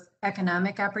saw both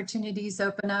economic opportunities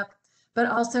open up, but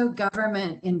also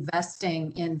government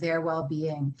investing in their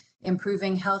well-being,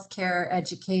 improving healthcare,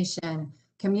 education,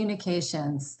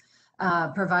 communications,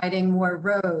 providing more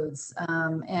roads,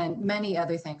 and many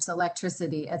other things,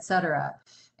 electricity, et cetera.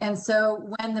 And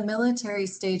so when the military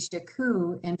staged a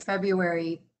coup in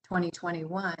February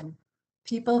 2021,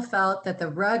 people felt that the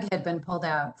rug had been pulled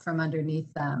out from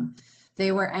underneath them.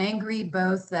 They were angry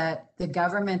both that the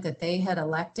government that they had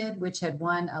elected, which had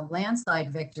won a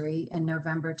landslide victory in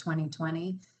November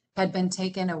 2020, had been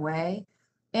taken away,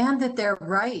 and that their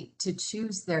right to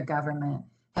choose their government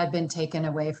had been taken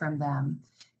away from them.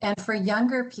 And for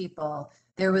younger people,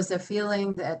 there was a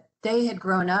feeling that they had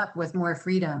grown up with more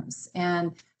freedoms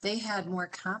and they had more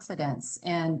confidence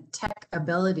and tech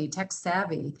ability, tech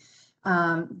savvy.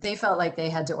 They felt like they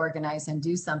had to organize and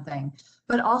do something.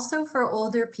 But also for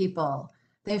older people,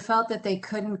 they felt that they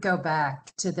couldn't go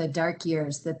back to the dark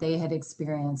years that they had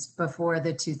experienced before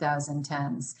the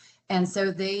 2010s. And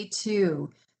so they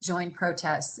too joined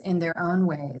protests in their own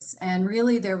ways. And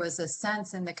really there was a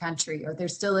sense in the country, or there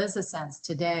still is a sense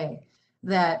today,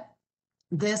 that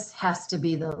this has to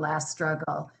be the last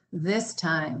struggle. This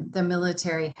time, the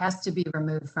military has to be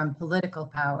removed from political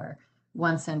power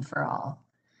once and for all.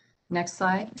 Next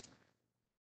slide.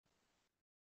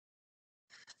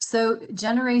 So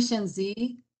Generation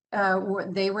Z,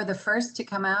 they were the first to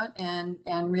come out and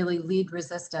really lead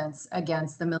resistance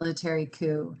against the military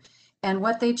coup. And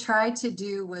what they tried to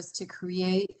do was to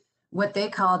create what they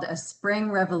called a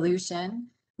spring revolution,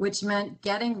 which meant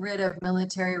getting rid of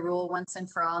military rule once and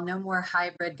for all, no more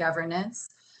hybrid governance,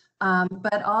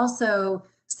 but also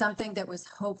something that was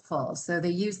hopeful. So they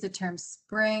used the term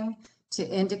spring to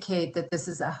indicate that this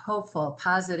is a hopeful,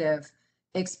 positive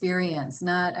experience,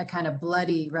 not a kind of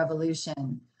bloody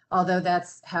revolution, although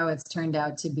that's how it's turned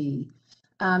out to be.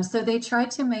 So they tried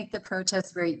to make the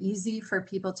protests very easy for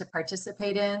people to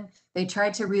participate in. They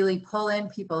tried to really pull in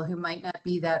people who might not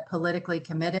be that politically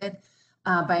committed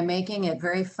by making it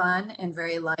very fun and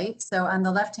very light. So on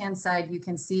the left-hand side, you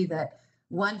can see that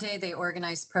one day they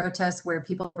organized protests where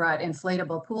people brought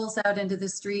inflatable pools out into the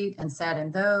street and sat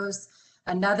in those.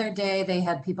 Another day they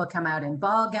had people come out in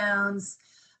ball gowns.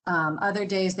 Other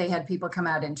days they had people come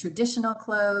out in traditional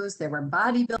clothes. There were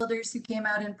bodybuilders who came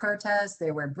out and protest.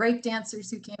 There were break dancers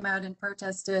who came out and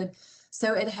protested.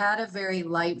 So it had a very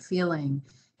light feeling.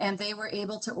 And they were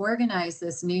able to organize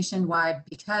this nationwide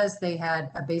because they had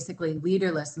a basically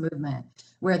leaderless movement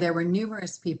where there were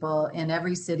numerous people in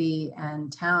every city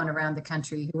and town around the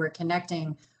country who were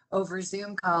connecting over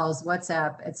Zoom calls,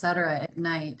 WhatsApp, et cetera, at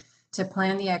night to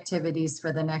plan the activities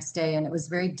for the next day. And it was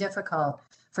very difficult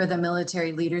for the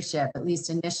military leadership, at least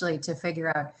initially, to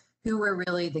figure out who were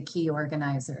really the key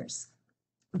organizers.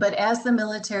 But as the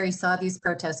military saw these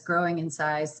protests growing in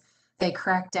size, they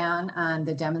cracked down on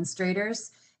the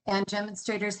demonstrators, and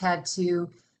demonstrators had to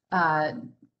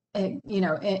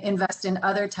invest in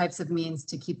other types of means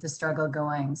to keep the struggle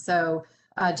going. So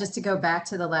just to go back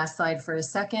to the last slide for a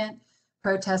second,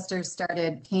 protesters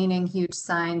started painting huge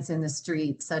signs in the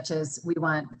street, such as "We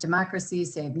want democracy,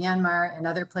 save Myanmar," and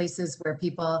other places where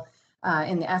people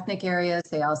in the ethnic areas,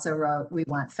 they also wrote, "We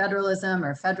want federalism"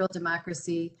 or "federal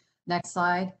democracy." Next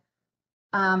slide.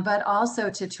 But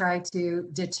also to try to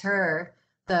deter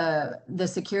the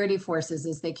security forces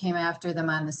as they came after them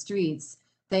on the streets.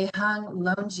 They hung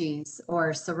lonjis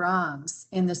or sarongs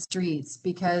in the streets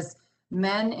because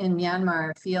men in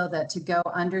Myanmar feel that to go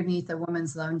underneath a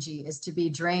woman's lonji is to be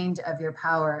drained of your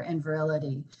power and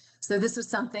virility. So this was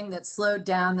something that slowed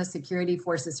down the security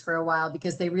forces for a while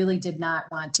because they really did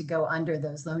not want to go under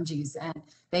those lonjis, and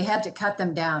they had to cut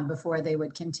them down before they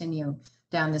would continue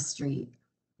down the street.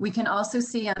 We can also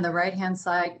see on the right-hand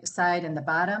side in the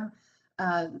bottom,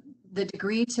 the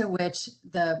degree to which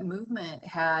the movement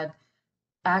had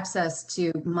access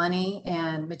to money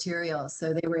and materials.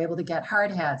 So they were able to get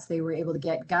hard hats, they were able to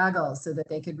get goggles so that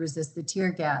they could resist the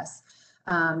tear gas.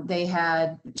 They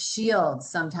had shields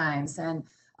sometimes, and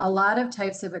a lot of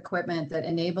types of equipment that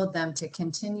enabled them to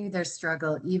continue their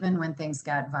struggle even when things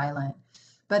got violent.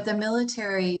 But the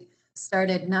military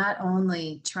started not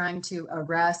only trying to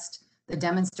arrest the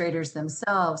demonstrators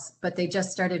themselves, but they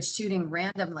just started shooting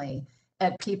randomly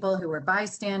at people who were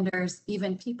bystanders,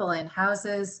 even people in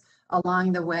houses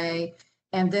along the way.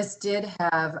 And this did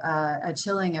have a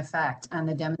chilling effect on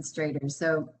the demonstrators.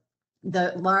 So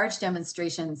the large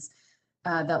demonstrations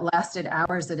that lasted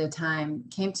hours at a time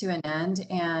came to an end,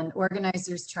 and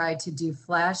organizers tried to do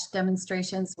flash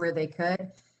demonstrations where they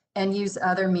could and use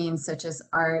other means such as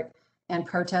art and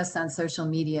protests on social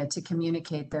media to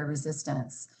communicate their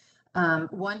resistance.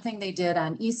 One thing they did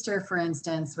on Easter, for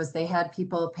instance, was they had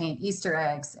people paint Easter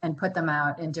eggs and put them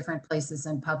out in different places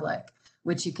in public,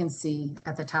 which you can see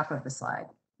at the top of the slide.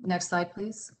 Next slide,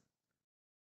 please.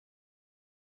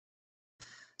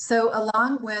 So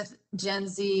along with Gen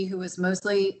Z, who was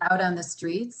mostly out on the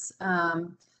streets,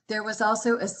 there was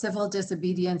also a civil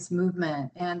disobedience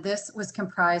movement, and this was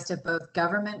comprised of both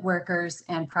government workers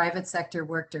and private sector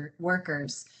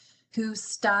workers who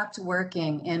stopped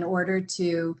working in order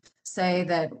to say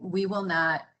that we will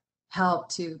not help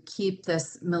to keep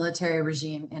this military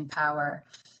regime in power.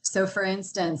 So for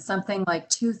instance, something like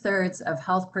 2/3 of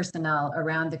health personnel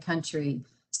around the country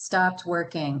stopped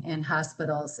working in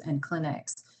hospitals and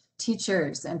clinics.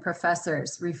 Teachers and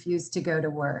professors refused to go to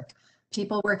work.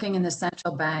 People working in the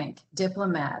central bank,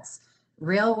 diplomats,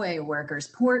 railway workers,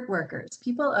 port workers,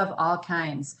 people of all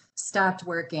kinds stopped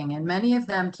working. And many of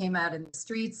them came out in the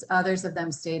streets, others of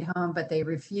them stayed home, but they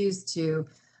refused to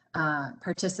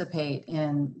participate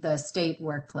in the state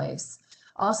workplace.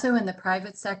 Also in the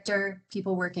private sector,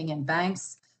 people working in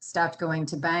banks stopped going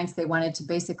to banks. They wanted to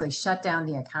basically shut down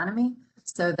the economy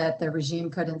so that the regime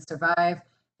couldn't survive.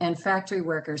 And factory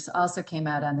workers also came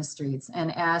out on the streets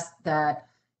and asked that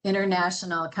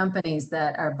international companies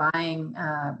that are buying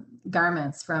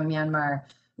garments from Myanmar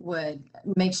would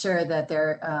make sure that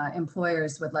their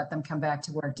employers would let them come back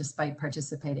to work despite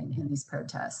participating in these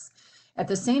protests. At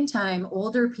the same time,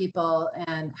 older people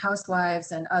and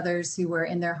housewives and others who were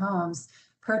in their homes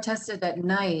protested at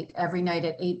night, every night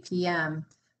at 8 p.m.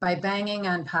 by banging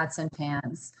on pots and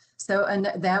pans. So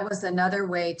that was another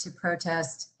way to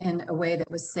protest in a way that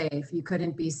was safe. You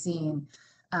couldn't be seen,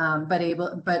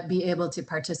 but be able to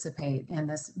participate in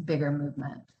this bigger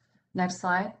movement. Next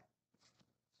slide.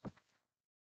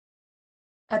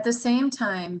 At the same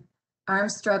time,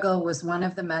 armed struggle was one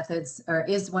of the methods, or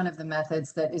is one of the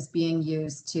methods that is being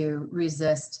used to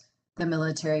resist the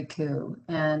military coup.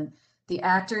 And the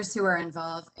actors who are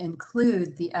involved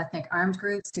include the ethnic armed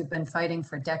groups who've been fighting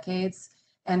for decades,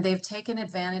 and they've taken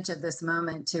advantage of this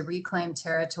moment to reclaim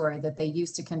territory that they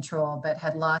used to control but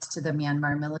had lost to the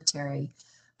Myanmar military.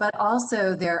 But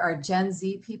also there are Gen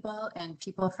Z people and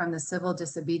people from the civil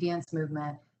disobedience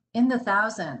movement in the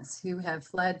thousands who have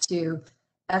fled to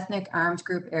ethnic armed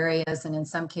group areas and in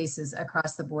some cases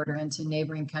across the border into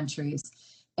neighboring countries.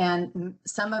 And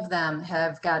some of them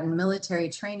have gotten military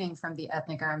training from the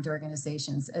ethnic armed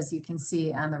organizations, as you can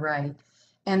see on the right.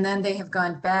 And then they have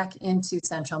gone back into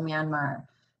central Myanmar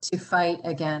to fight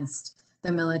against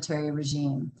the military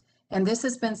regime. And this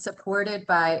has been supported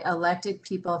by elected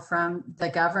people from the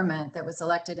government that was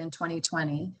elected in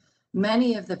 2020.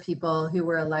 Many of the people who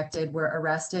were elected were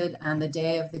arrested on the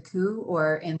day of the coup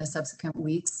or in the subsequent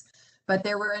weeks. But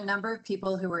there were a number of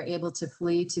people who were able to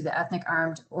flee to the ethnic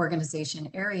armed organization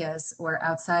areas or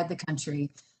outside the country,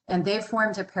 and they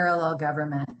formed a parallel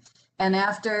government. And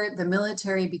after the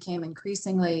military became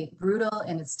increasingly brutal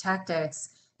in its tactics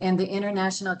and the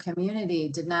international community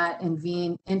did not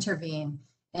intervene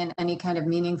in any kind of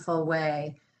meaningful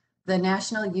way, the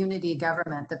National Unity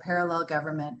Government, the parallel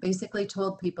government, basically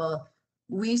told people,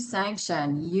 we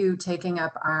sanction you taking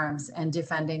up arms and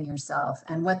defending yourself.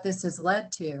 And what this has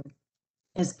led to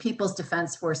is People's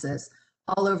Defense Forces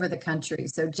all over the country.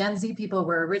 So Gen Z people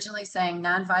were originally saying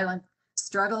nonviolent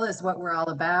struggle is what we're all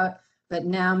about, but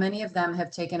now many of them have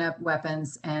taken up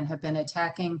weapons and have been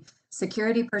attacking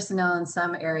security personnel in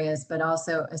some areas, but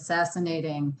also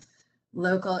assassinating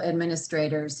local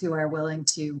administrators who are willing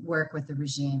to work with the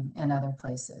regime in other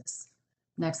places.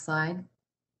 Next slide.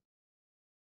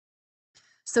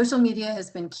 Social media has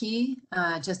been key,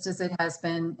 just as it has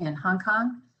been in Hong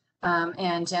Kong.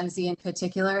 And Gen Z in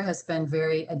particular has been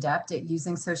very adept at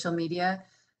using social media.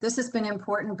 This has been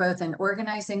important both in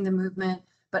organizing the movement,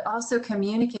 but also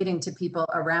communicating to people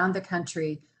around the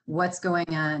country what's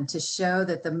going on to show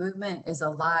that the movement is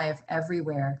alive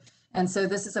everywhere. And so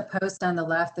this is a post on the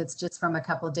left that's just from a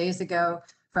couple of days ago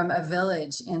from a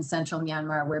village in central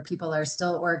Myanmar where people are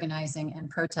still organizing and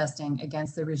protesting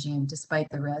against the regime despite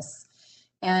the risks.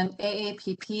 And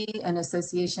AAPP, an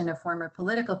association of former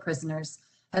political prisoners,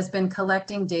 has been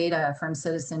collecting data from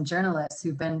citizen journalists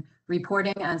who've been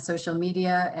reporting on social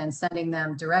media and sending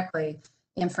them directly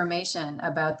information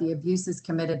about the abuses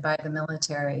committed by the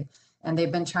military. And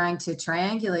they've been trying to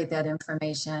triangulate that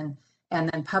information and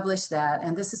then publish that.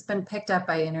 And this has been picked up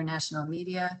by international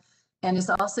media. and is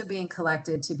also being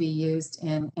collected to be used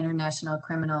in international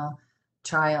criminal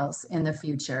trials in the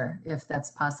future, if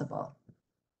that's possible.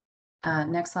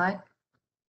 Next slide.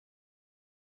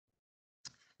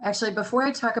 Actually, before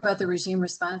I talk about the regime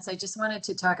response, I just wanted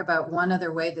to talk about one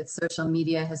other way that social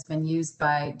media has been used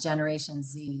by Generation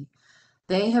Z.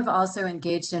 They have also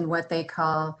engaged in what they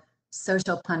call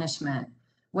social punishment.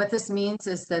 What this means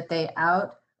is that they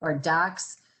out or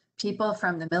dox people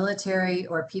from the military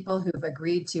or people who've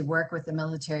agreed to work with the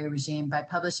military regime by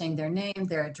publishing their name,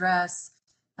 their address,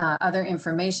 other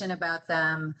information about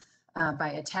them,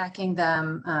 by attacking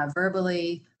them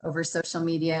verbally over social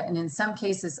media, and in some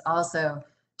cases also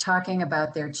talking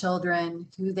about their children,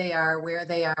 who they are, where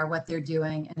they are, what they're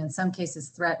doing, and in some cases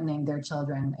threatening their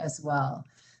children as well.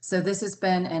 So this has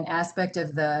been an aspect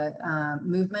of the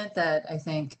movement that I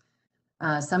think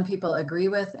some people agree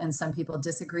with and some people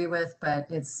disagree with, but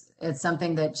it's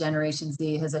something that Generation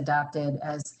Z has adopted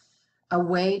as a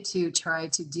way to try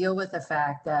to deal with the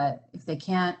fact that if they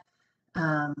can't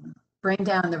bring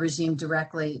down the regime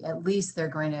directly, at least they're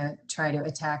going to try to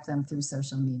attack them through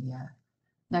social media.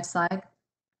 Next slide.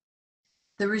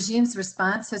 The regime's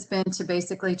response has been to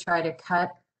basically try to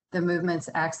cut the movement's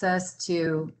access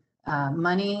to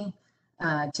money,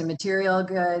 to material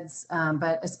goods,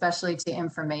 but especially to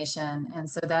information. And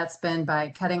so that's been by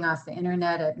cutting off the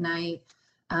internet at night,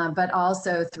 but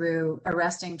also through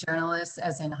arresting journalists,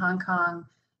 as in Hong Kong,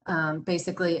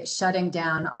 basically shutting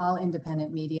down all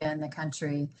independent media in the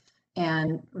country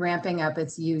and ramping up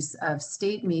its use of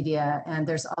state media. And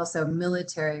there's also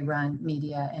military-run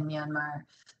media in Myanmar.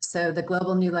 So the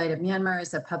Global New Light of Myanmar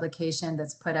is a publication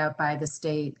that's put out by the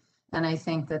state. And I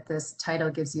think that this title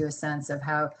gives you a sense of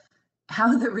how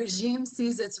the regime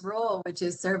sees its role, which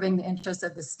is serving the interests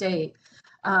of the state.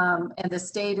 And the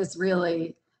state is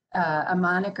really a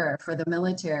moniker for the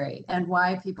military, and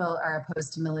why people are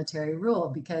opposed to military rule,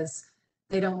 because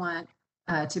they don't want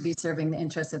to be serving the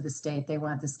interests of the state. They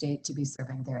want the state to be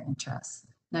serving their interests.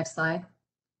 Next slide.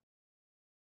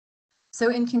 So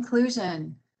in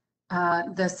conclusion,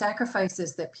 the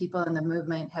sacrifices that people in the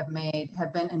movement have made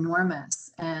have been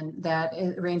enormous, and that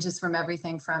it ranges from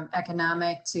everything from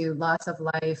economic to loss of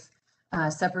life,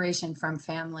 separation from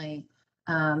family,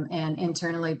 and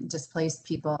internally displaced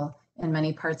people in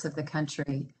many parts of the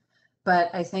country. But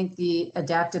I think the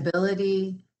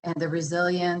adaptability and the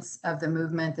resilience of the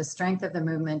movement, the strength of the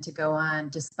movement to go on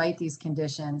despite these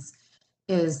conditions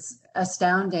is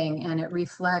astounding, and it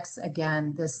reflects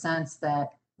again this sense that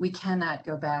we cannot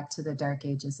go back to the dark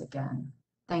ages again.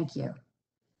 Thank you.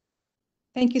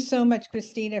 Thank you so much,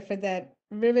 Christina, for that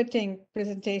riveting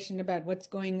presentation about what's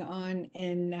going on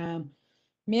in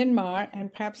Myanmar,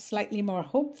 and perhaps slightly more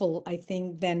hopeful, I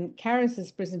think, than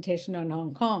Kharis's presentation on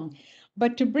Hong Kong.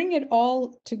 But to bring it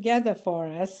all together for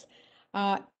us,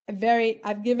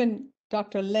 I've given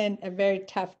Dr. Lin a very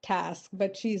tough task,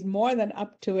 but she's more than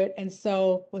up to it. And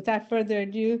so without further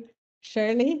ado,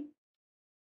 Shirley.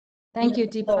 Thank you,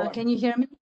 Deepa. Can you hear me?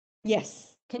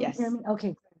 Yes. Can you hear me?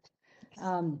 Okay,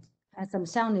 great. Had some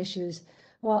sound issues.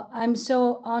 Well, I'm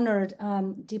so honored,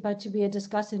 Deepa, to be a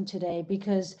discussant today,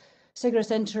 because Sigur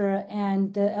Center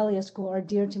and the Elliott School are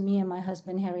dear to me and my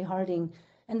husband, Harry Harding.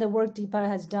 And the work Deepa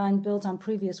has done builds on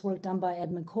previous work done by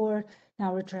Ed McCord,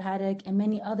 now Richard Haddock, and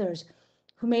many others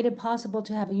who made it possible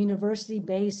to have a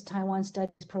university-based Taiwan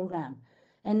studies program.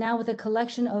 And now with a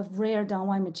collection of rare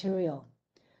Dangwai material.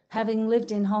 Having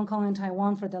lived in Hong Kong and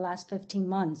Taiwan for the last 15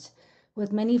 months,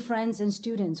 with many friends and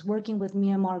students working with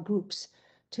Myanmar groups,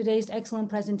 today's excellent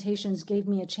presentations gave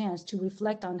me a chance to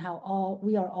reflect on how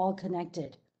we are all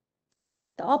connected.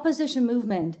 The opposition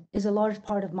movement is a large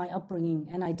part of my upbringing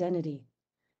and identity.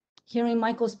 Hearing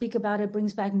Michael speak about it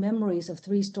brings back memories of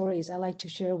 3 stories I like to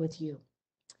share with you.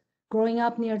 Growing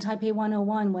up near Taipei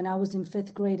 101 when I was in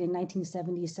 5th grade in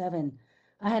 1977,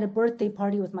 I had a birthday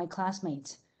party with my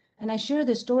classmates. And I share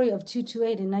the story of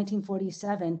 228 in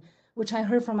 1947, which I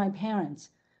heard from my parents,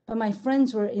 but my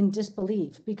friends were in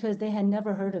disbelief because they had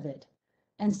never heard of it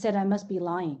and said I must be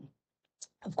lying.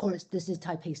 Of course, this is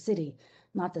Taipei City,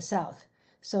 not the South,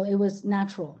 so it was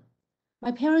natural.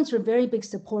 My parents were very big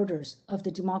supporters of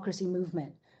the democracy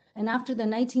movement, and after the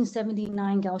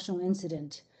 1979 Kaohsiung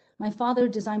incident, my father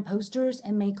designed posters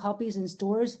and made copies in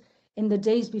stores in the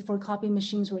days before copy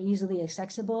machines were easily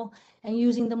accessible, and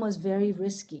using them was very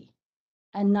risky.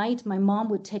 At night, my mom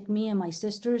would take me and my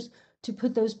sisters to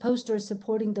put those posters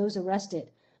supporting those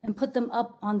arrested and put them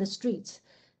up on the streets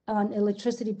on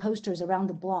electricity posters around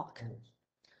the block.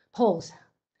 Poles.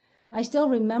 I still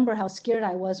remember how scared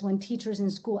I was when teachers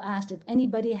in school asked if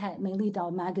anybody had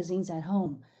Meilidao magazines at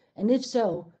home, and if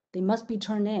so, they must be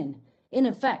turned in. In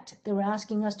effect, they were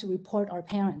asking us to report our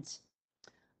parents.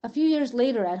 A few years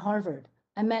later at Harvard,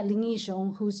 I met Ling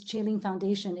Yishong, whose Chiling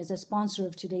Foundation is a sponsor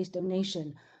of today's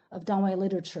donation of Dangwai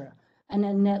literature, and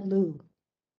Annette Lu.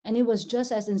 And it was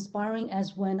just as inspiring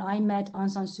as when I met Aung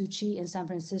San Suu Kyi in San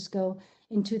Francisco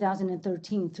in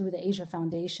 2013 through the Asia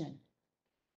Foundation.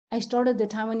 I started the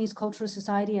Taiwanese Cultural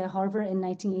Society at Harvard in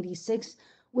 1986,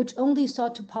 which only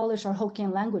sought to polish our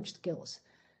Hokkien language skills.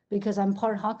 Because I'm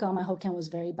part Hakka, my Hokkien was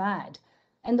very bad.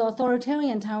 And the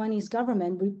authoritarian Taiwanese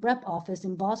government rep office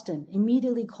in Boston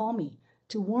immediately called me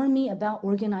to warn me about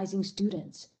organizing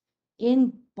students.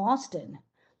 In Boston,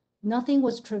 nothing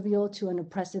was trivial to an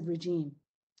oppressive regime.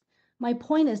 My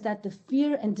point is that the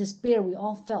fear and despair we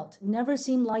all felt never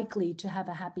seemed likely to have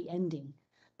a happy ending,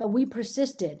 but we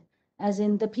persisted, as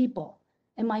in the people.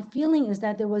 And my feeling is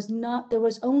that there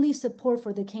was only support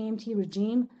for the KMT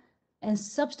regime and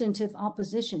substantive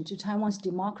opposition to Taiwan's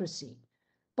democracy.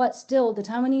 But still, the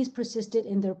Taiwanese persisted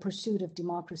in their pursuit of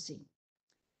democracy.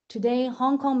 Today,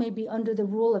 Hong Kong may be under the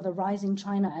rule of a rising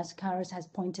China, as Kharis has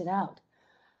pointed out,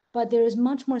 but there is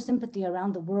much more sympathy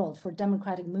around the world for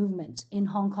democratic movements in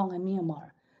Hong Kong and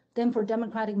Myanmar than for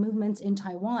democratic movements in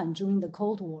Taiwan during the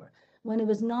Cold War, when it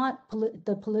was not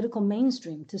the political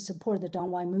mainstream to support the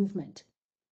Dangwai movement.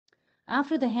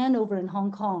 After the handover in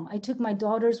Hong Kong, I took my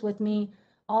daughters with me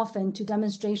often to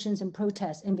demonstrations and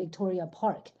protests in Victoria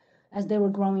Park as they were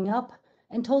growing up,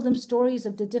 and told them stories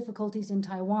of the difficulties in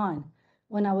Taiwan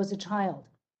when I was a child.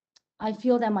 I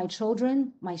feel that my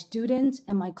children, my students,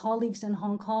 and my colleagues in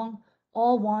Hong Kong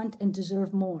all want and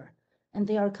deserve more, and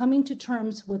they are coming to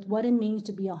terms with what it means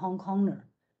to be a Hong Konger.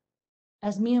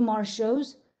 As Myanmar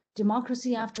shows,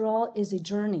 democracy, after all, is a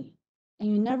journey,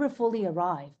 and you never fully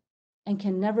arrive and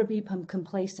can never be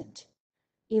complacent.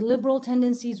 Illiberal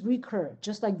tendencies recur,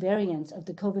 just like variants of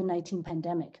the COVID-19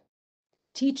 pandemic.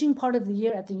 Teaching part of the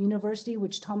year at the university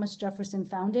which Thomas Jefferson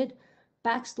founded,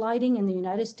 backsliding in the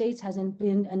United States has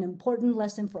been an important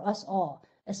lesson for us all,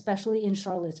 especially in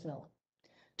Charlottesville.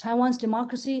 Taiwan's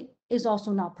democracy is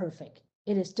also not perfect.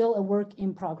 It is still a work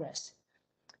in progress.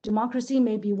 Democracy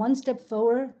may be one step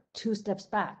forward, 2 steps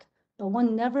back, but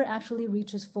one never actually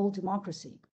reaches full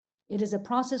democracy. It is a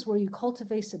process where you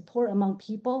cultivate support among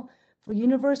people for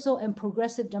universal and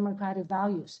progressive democratic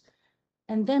values,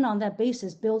 and then on that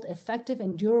basis build effective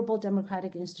and durable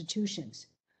democratic institutions.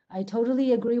 I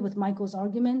totally agree with Michael's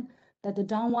argument that the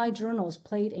Dangwai journals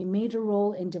played a major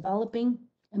role in developing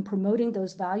and promoting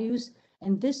those values,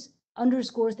 and this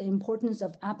underscores the importance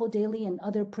of Apple Daily and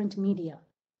other print media,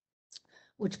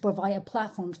 which provide a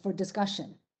platform for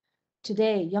discussion.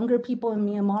 Today, younger people in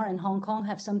Myanmar and Hong Kong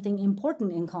have something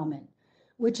important in common,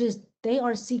 which is they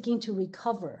are seeking to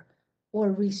recover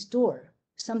or restore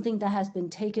something that has been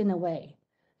taken away,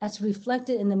 as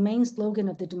reflected in the main slogan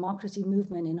of the democracy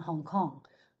movement in Hong Kong,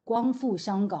 光复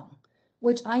香港,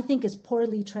 which I think is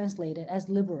poorly translated as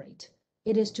liberate.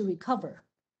 It is to recover.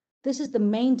 This is the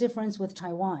main difference with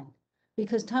Taiwan,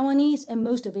 because Taiwanese and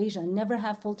most of Asia never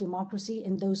have full democracy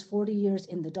in those 40 years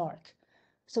in the dark.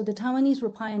 So the Taiwanese were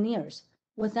pioneers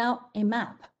without a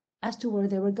map as to where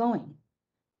they were going.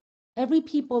 Every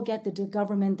people get the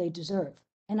government they deserve.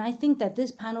 And I think that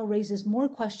this panel raises more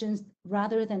questions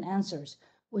rather than answers,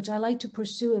 which I like to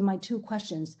pursue in my 2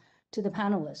 questions to the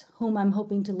panelists, whom I'm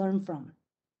hoping to learn from.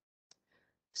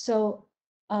 So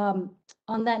on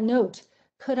that note,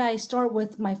 could I start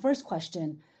with my first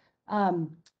question,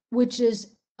 which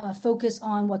is focused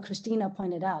on what Christina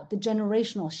pointed out, the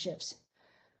generational shifts.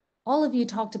 All of you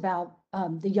talked about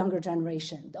the younger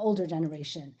generation, the older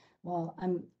generation. Well,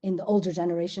 I'm in the older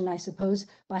generation, I suppose,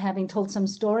 by having told some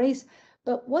stories.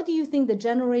 But what do you think the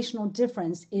generational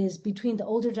difference is between the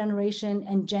older generation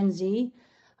and Gen Z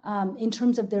in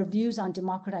terms of their views on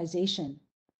democratization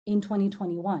in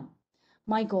 2021?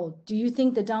 Michael, do you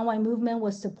think the Dangwai movement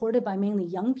was supported by mainly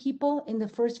young people in the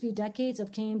first few decades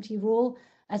of KMT rule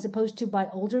as opposed to by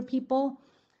older people?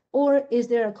 Or is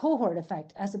there a cohort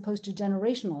effect as opposed to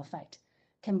generational effect?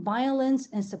 Can violence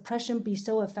and suppression be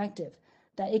so effective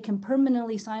that it can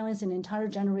permanently silence an entire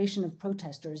generation of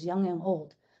protesters, young and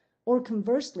old? Or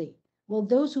conversely, will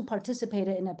those who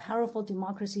participated in a powerful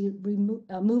democracy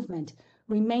movement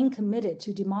remain committed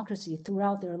to democracy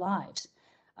throughout their lives?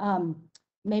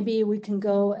 Maybe we can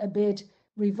go a bit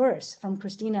reverse from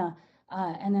Christina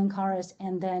and then Kharis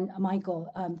and then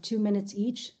Michael, 2 minutes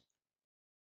each.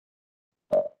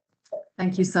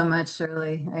 Thank you so much,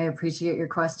 Shirley. I appreciate your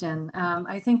question.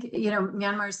 I think,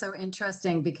 Myanmar is so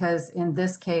interesting because in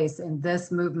this case, in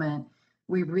this movement,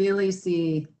 we really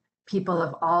see people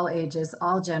of all ages,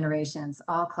 all generations,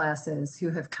 all classes who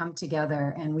have come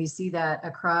together. And we see that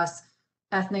across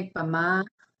ethnic Burma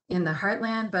in the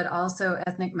heartland, but also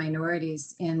ethnic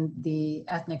minorities in the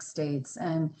ethnic states.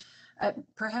 And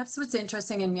perhaps what's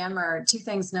interesting in Myanmar are two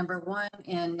things. Number one,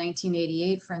 in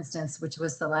 1988, for instance, which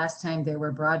was the last time there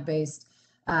were broad-based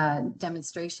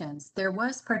demonstrations, there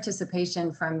was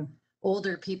participation from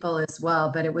older people as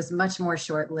well, but it was much more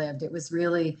short-lived. It was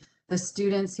really the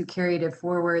students who carried it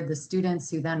forward, the students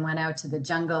who then went out to the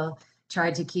jungle,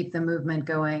 tried to keep the movement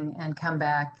going and come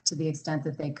back to the extent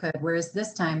that they could. Whereas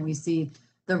this time we see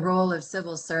the role of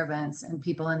civil servants and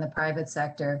people in the private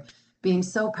sector being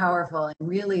so powerful. And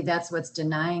really that's what's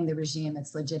denying the regime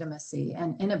its legitimacy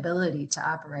and inability to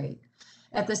operate.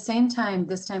 At the same time,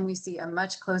 this time we see a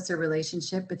much closer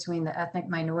relationship between the ethnic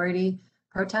minority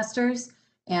protesters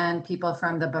and people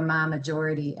from the Bama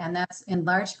majority. And that's in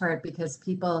large part because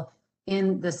people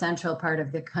in the central part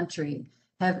of the country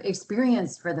have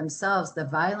experienced for themselves the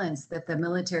violence that the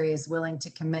military is willing to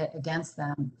commit against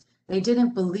them. They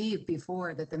didn't believe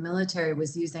before that the military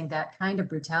was using that kind of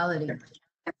brutality against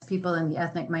people in the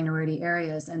ethnic minority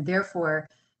areas, and therefore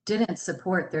didn't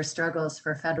support their struggles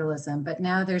for federalism. But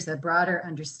now there's a broader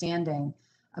understanding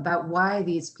about why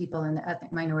these people in the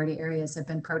ethnic minority areas have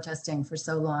been protesting for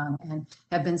so long and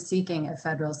have been seeking a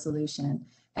federal solution.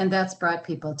 And that's brought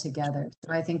people together.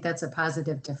 So I think that's a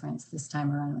positive difference this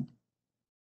time around.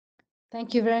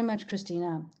 Thank you very much,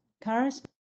 Christina. Kharis?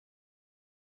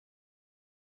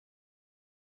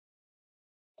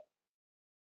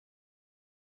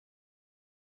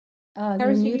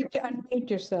 Kharis, you need to unmute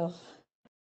yourself.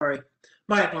 Sorry,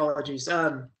 my apologies.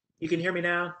 You can hear me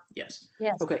now? Yes.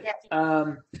 Yes. Okay. Yes.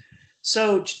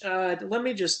 So let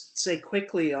me just say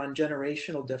quickly on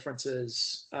generational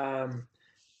differences.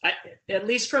 At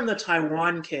least from the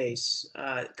Taiwan case,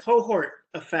 cohort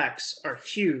effects are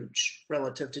huge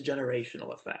relative to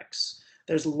generational effects.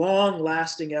 There's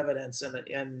long-lasting evidence,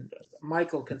 and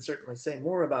Michael can certainly say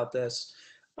more about this,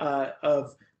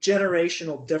 of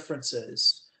generational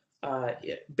differences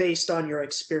based on your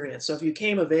experience. So if you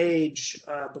came of age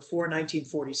before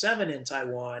 1947 in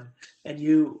Taiwan and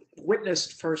you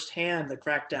witnessed firsthand the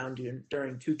crackdown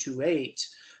during 228,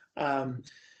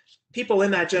 people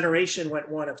in that generation went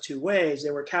one of two ways. They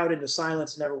were cowed into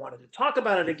silence, never wanted to talk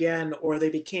about it again, or they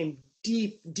became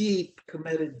deep, deep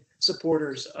committed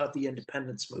supporters of the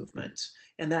independence movement.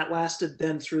 And that lasted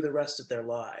then through the rest of their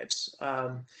lives.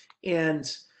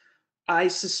 And I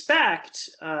suspect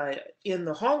in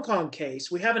the Hong Kong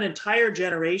case, we have an entire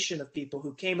generation of people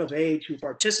who came of age, who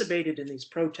participated in these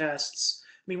protests.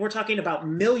 I mean, we're talking about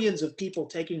millions of people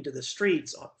taking to the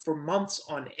streets for months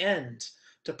on end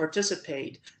to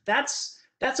participate. That's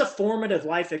a formative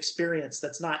life experience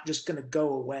that's not just going to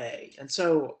go away. And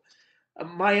so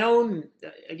my own,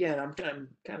 again, I'm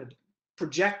kind of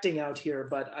projecting out here,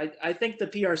 but I think the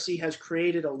PRC has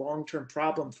created a long-term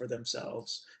problem for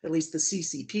themselves. At least the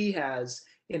CCP has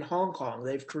in Hong Kong.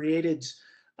 They've created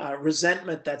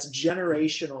resentment that's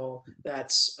generational,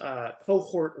 that's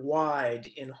cohort-wide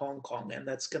in Hong Kong, and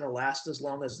that's going to last as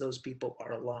long as those people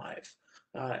are alive.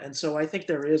 And so I think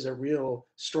there is a real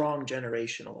strong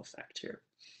generational effect here.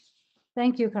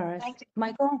 Thank you, Kharis.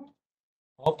 Michael?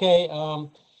 Okay,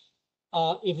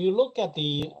 if you look at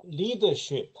the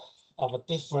leadership of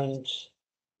different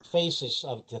phases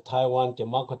of the Taiwan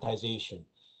democratization,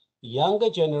 younger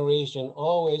generation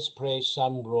always plays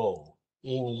some role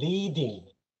in leading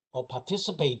or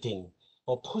participating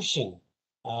or pushing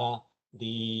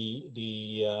the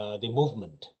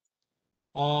movement.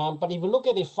 But if you look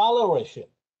at the followership,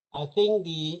 I think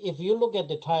if you look at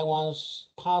the Taiwan's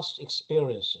past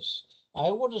experiences, I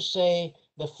would say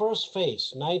the first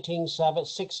phase,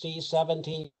 1960s,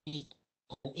 70s,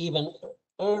 and even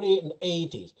early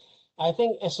 80s, I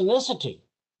think ethnicity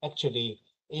actually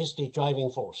is the driving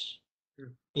force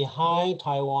behind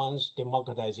Taiwan's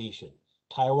democratization.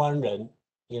 Taiwan-Ren,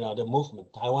 the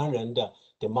movement, Taiwan-Ren, the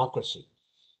democracy.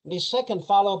 The second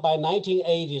followed by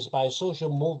 1980s by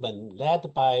social movement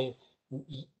led by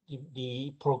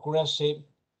the progressive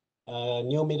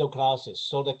new middle classes.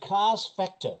 So the class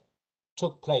factor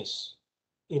took place,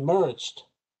 emerged,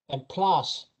 and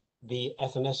plus the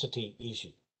ethnicity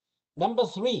issue. Number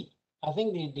three, I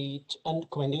think and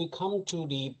when we come to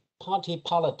the party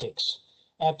politics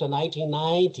after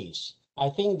 1990s, I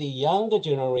think the younger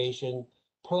generation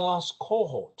plus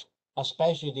cohort,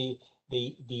 especially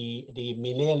the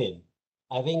millennium,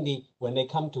 I think when they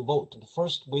come to vote,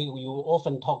 we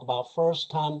often talk about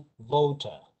first-time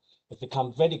voter. It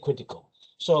becomes very critical.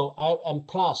 So and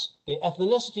plus the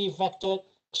ethnicity factor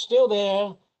still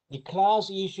there, the class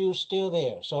issue still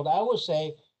there. So I would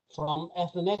say from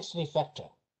ethnicity factor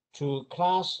to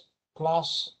class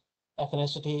plus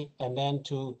ethnicity and then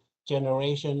to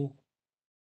generation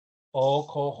all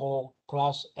cohort,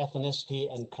 class,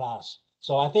 ethnicity, and class.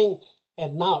 So I think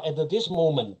at this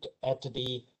moment,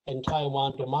 in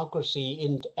Taiwan, democracy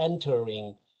in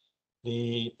entering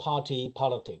the party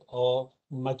politics or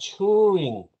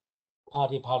maturing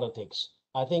party politics,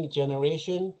 I think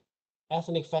generation,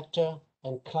 ethnic factor,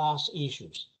 and class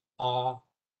issues are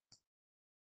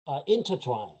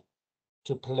intertwined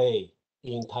to play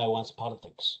in Taiwan's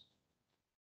politics.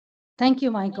 Thank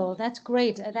you, Michael. That's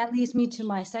great. That leads me to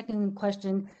my second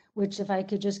question, which if I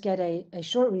could just get a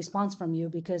short response from you,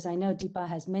 because I know Deepa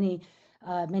has many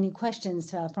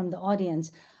questions from the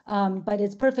audience. But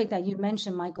it's perfect that you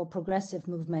mentioned, Michael, progressive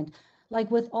movement.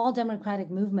 Like with all democratic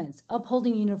movements,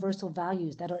 upholding universal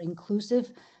values that are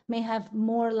inclusive may have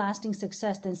more lasting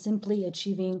success than simply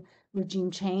achieving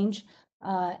regime change.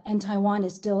 And Taiwan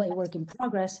is still a work in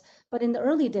progress. But in the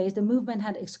early days, the movement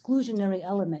had exclusionary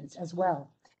elements as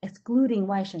well, excluding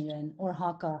Waishenren or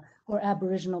Hakka or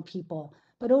Aboriginal people.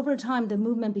 But over time, the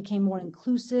movement became more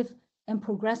inclusive and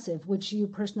progressive, which you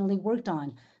personally worked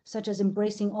on, such as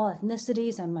embracing all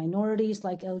ethnicities and minorities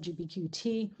like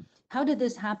LGBTQT. How did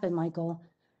this happen, Michael?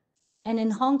 And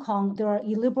in Hong Kong, there are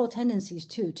illiberal tendencies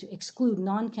too to exclude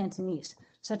non-Cantonese,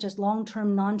 such as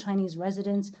long-term non-Chinese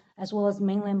residents, as well as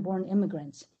mainland-born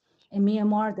immigrants. In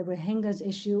Myanmar, the Rohingyas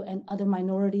issue and other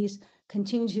minorities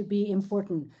continue to be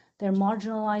important. They're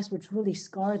marginalized, which really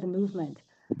scar the movement.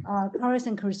 Kharis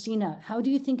and Christina, how do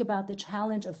you think about the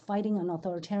challenge of fighting an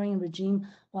authoritarian regime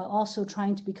while also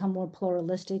trying to become more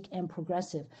pluralistic and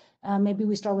progressive? Maybe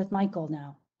we start with Michael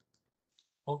now.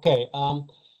 Okay,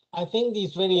 I think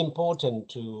it's very important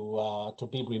to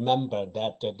be remembered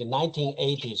that the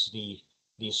 1980s,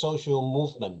 the social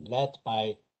movement led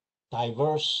by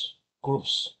diverse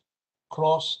groups,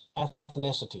 cross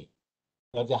ethnicity.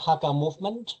 There's the Hakka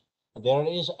movement, there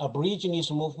is Aborigines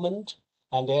movement,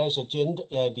 and there is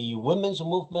the women's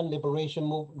movement,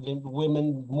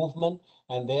 women movement,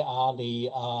 and there are the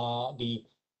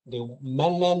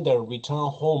mainlander return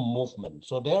home movement.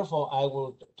 So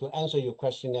therefore, to answer your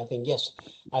question, I think yes.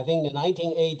 I think the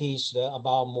 1980s,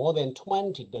 about more than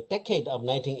 20, the decade of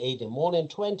 1980, more than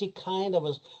 20 kind of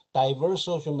a diverse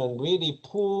social movement really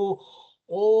pull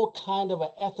all kind of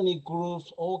ethnic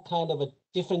groups, all kind of a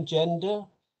different gender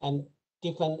and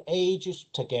different ages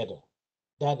together.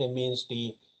 That means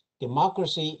the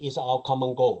democracy is our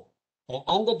common goal. And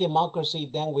under democracy,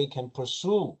 then we can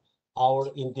pursue our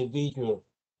individual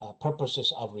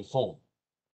purposes of reform.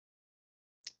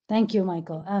 Thank you,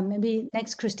 Michael. Maybe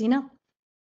next, Christina.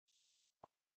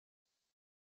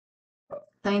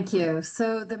 Thank you.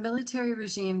 So the military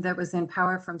regime that was in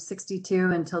power from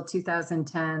 1962 until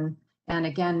 2010, and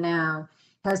again now,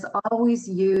 has always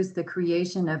used the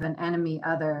creation of an enemy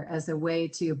other as a way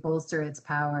to bolster its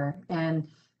power. And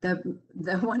the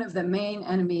one of the main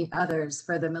enemy others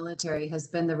for the military has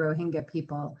been the Rohingya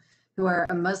people, who are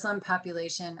a Muslim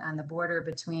population on the border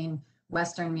between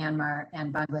Western Myanmar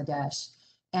and Bangladesh.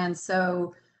 And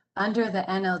so under the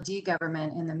NLD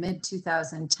government in the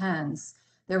mid-2010s,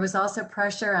 there was also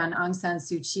pressure on Aung San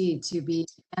Suu Kyi to be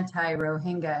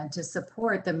anti-Rohingya and to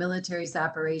support the military's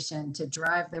operation to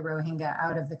drive the Rohingya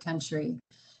out of the country.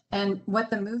 And what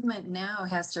the movement now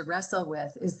has to wrestle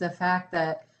with is the fact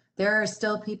that there are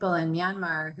still people in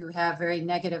Myanmar who have very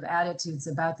negative attitudes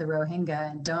about the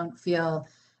Rohingya and don't feel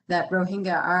that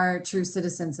Rohingya are true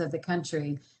citizens of the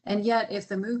country. And yet, if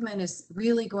the movement is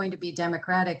really going to be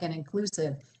democratic and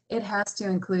inclusive, it has to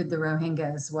include the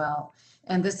Rohingya as well.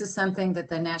 And this is something that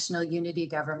the National Unity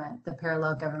Government, the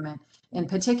parallel government in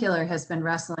particular, has been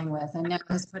wrestling with, and now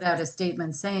has put out a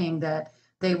statement saying that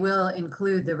they will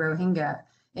include the Rohingya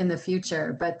in the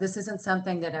future. But this isn't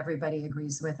something that everybody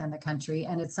agrees with in the country,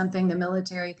 and it's something the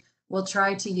military will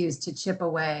try to use to chip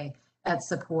away at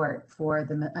support for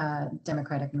the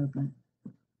democratic movement.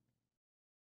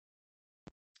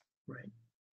 Right.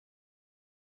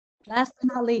 Last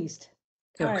but not least.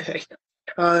 Okay.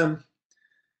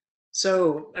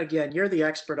 So again, you're the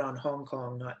expert on Hong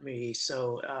Kong, not me.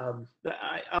 So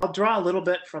I'll draw a little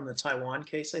bit from the Taiwan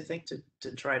case, I think,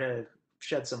 to try to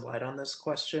shed some light on this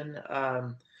question.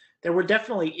 There were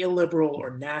definitely illiberal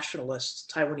or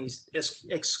nationalist Taiwanese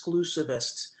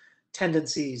exclusivist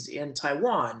tendencies in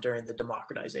Taiwan during the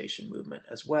democratization movement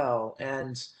as well.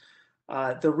 And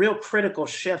the real critical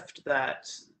shift that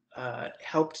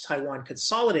helped Taiwan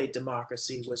consolidate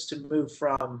democracy was to move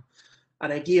from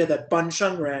an idea that Ban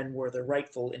Shengren were the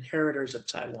rightful inheritors of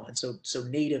Taiwan, so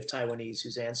native Taiwanese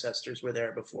whose ancestors were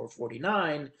there before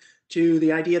 49, to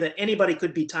the idea that anybody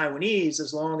could be Taiwanese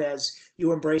as long as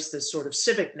you embrace this sort of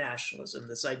civic nationalism,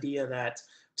 this idea that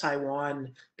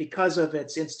Taiwan, because of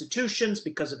its institutions,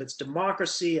 because of its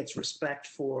democracy, its respect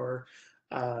for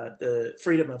the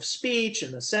freedom of speech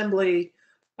and assembly.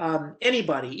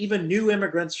 Anybody, even new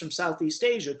immigrants from Southeast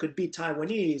Asia, could be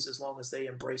Taiwanese as long as they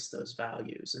embrace those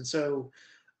values. And so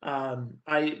I'll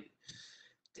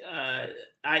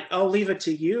leave it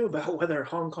to you about whether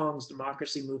Hong Kong's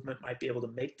democracy movement might be able to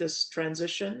make this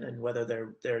transition, and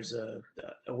whether there's a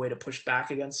way to push back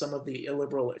against some of the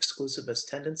illiberal exclusivist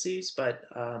tendencies. But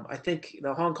I think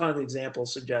the Hong Kong example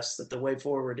suggests that the way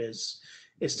forward is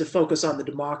to focus on the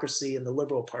democracy and the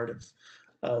liberal part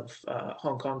of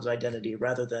Hong Kong's identity,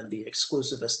 rather than the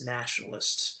exclusivist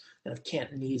nationalist kind of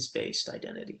Cantonese-based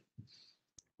identity.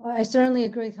 Well, I certainly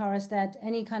agree, Kharis, that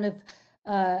any kind of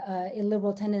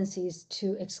illiberal tendencies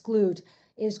to exclude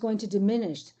is going to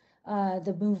diminish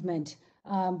the movement.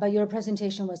 But your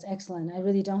presentation was excellent. I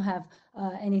really don't have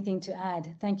anything to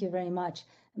add. Thank you very much.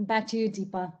 Back to you,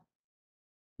 Deepa.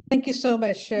 Thank you so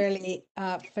much, Shirley,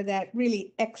 for that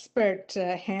really expert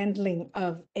handling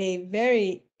of a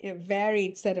very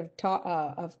varied set of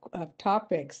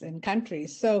topics and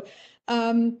countries. So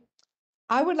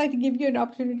I would like to give you an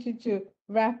opportunity to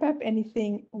wrap up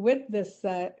anything with this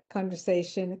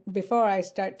conversation before I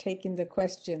start taking the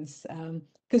questions.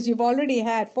 Because you've already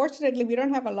had, fortunately, we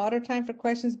don't have a lot of time for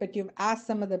questions, but you've asked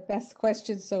some of the best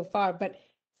questions so far. But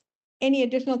any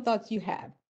additional thoughts you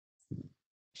have?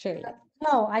 Shirley.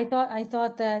 No, I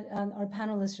thought that our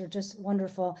panelists are just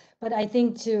wonderful. But I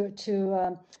think to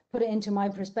put it into my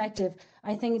perspective,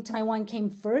 I think Taiwan came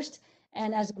first,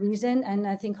 and as a reason, and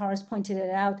I think Kharis pointed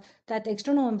it out, that the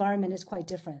external environment is quite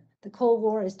different. The Cold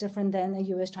War is different than the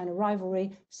U.S.-China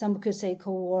rivalry. Some could say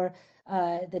Cold War,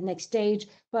 the next stage,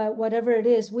 but whatever it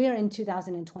is, we are in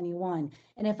 2021.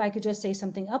 And if I could just say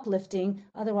something uplifting,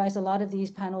 otherwise a lot of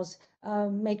these panels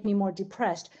make me more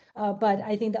depressed. But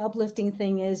I think the uplifting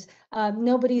thing is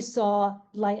nobody saw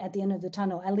light at the end of the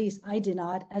tunnel. At least I did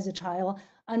not as a child.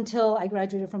 Until I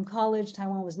graduated from college,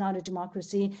 Taiwan was not a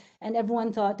democracy, and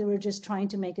everyone thought they were just trying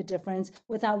to make a difference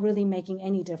without really making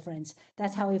any difference.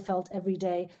 That's how it felt every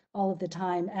day, all of the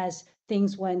time, as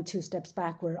things went 2 steps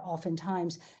backward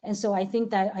oftentimes. And so I think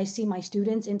that I see my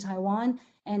students in Taiwan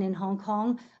and in Hong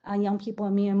Kong, young people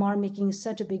in Myanmar making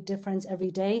such a big difference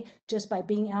every day just by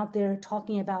being out there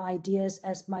talking about ideas,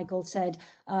 as Michael said,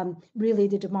 really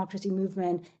the democracy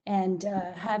movement, and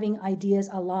having ideas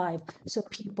alive so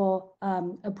people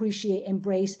appreciate,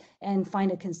 embrace, and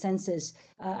find a consensus,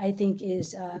 I think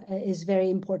is very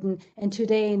important. And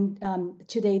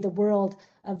today the world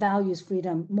values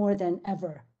freedom more than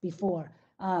ever before.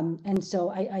 And so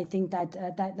I think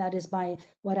that is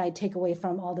what I take away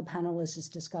from all the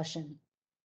panelists' discussion.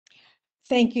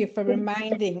 Thank you for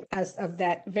reminding us of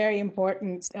that very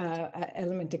important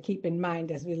element to keep in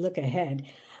mind as we look ahead.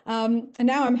 And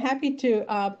now I'm happy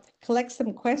to collect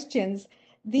some questions.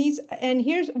 And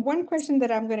here's one question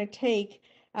that I'm going to take.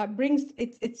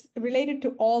 It's related to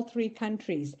all 3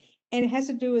 countries, and it has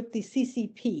to do with the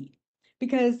CCP,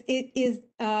 because it is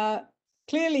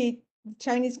clearly the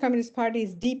Chinese Communist Party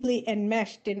is deeply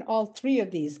enmeshed in all 3 of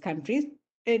these countries,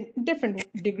 in different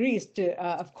degrees,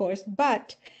 of course,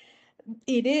 but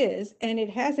it is, and it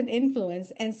has an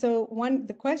influence. And so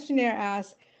the questionnaire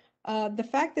asks, the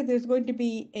fact that there's going to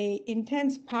be an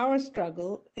intense power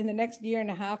struggle in the next year and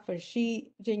a half for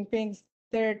Xi Jinping's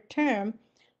 3rd term,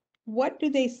 what do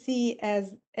they see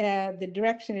as the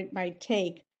direction it might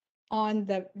take on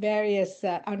the various,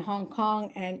 on Hong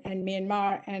Kong and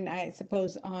Myanmar, and I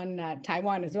suppose on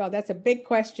Taiwan as well? That's a big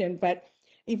question, but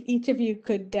if each of you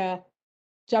could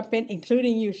jump in,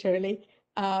 including you, Shirley,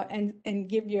 and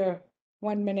give your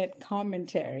 1-minute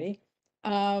commentary.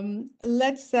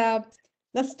 Let's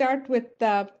start with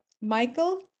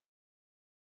Michael.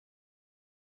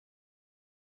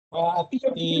 Well,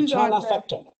 the China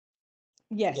factor.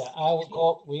 Yes. Yeah, I would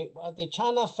call the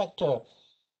China factor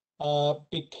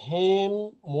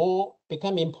became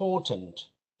important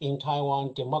in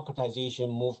Taiwan democratization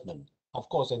movement. Of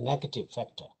course, a negative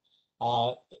factor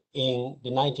in the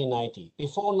 1990s.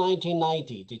 Before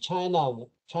 1990, the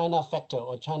China factor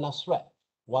or China threat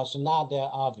was not that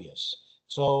obvious.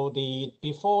 So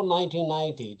before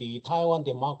 1990, the Taiwan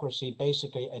democracy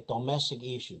basically a domestic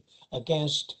issue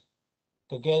against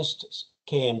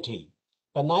KMT.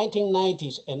 But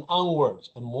 1990s and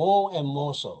onwards, and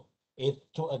more so,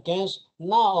 against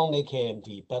not only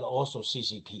KMT, but also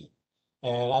CCP.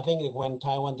 And I think when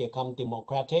Taiwan became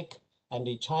democratic and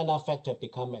the China factor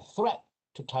become a threat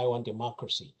to Taiwan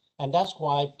democracy. And that's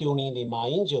why during the Ma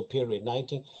Ying-jeou period,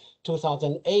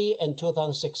 2008 and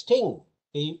 2016,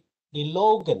 the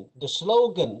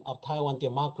slogan of Taiwan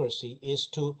democracy is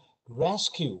to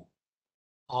rescue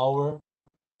our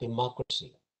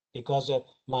democracy, because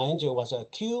Ma Ying-jeou was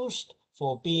accused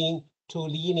for being too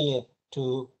lenient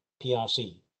to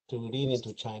PRC, to lean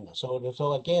into China.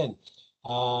 So again,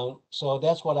 so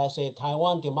that's what I say.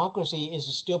 Taiwan democracy is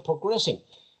still progressing.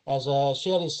 As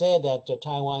Shirley said, that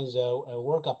Taiwan is a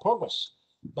work of progress,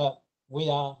 but we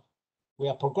are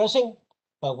progressing,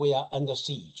 but we are under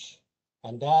siege,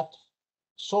 and that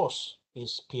source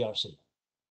is PRC.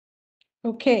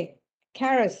 Okay,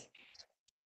 Kharis,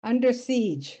 under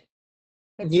siege.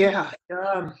 Yeah.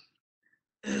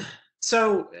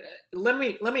 So let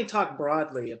me talk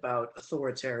broadly about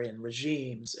authoritarian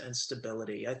regimes and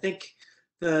stability. I think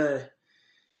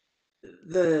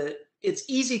it's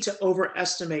easy to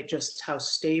overestimate just how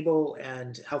stable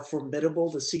and how formidable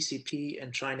the CCP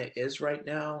in China is right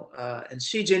now. And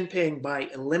Xi Jinping, by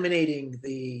eliminating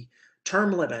the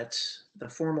term limit, the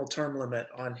formal term limit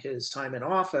on his time in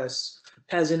office,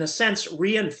 has in a sense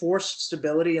reinforced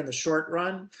stability in the short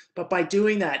run. But by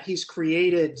doing that, he's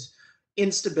created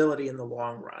instability in the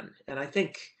long run. And I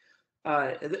think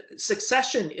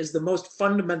succession is the most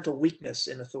fundamental weakness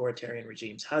in authoritarian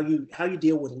regimes, how you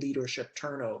deal with leadership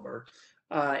turnover.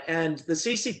 And the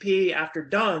CCP, after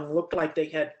Deng, looked like they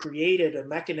had created a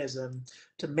mechanism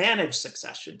to manage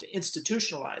succession, to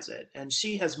institutionalize it. And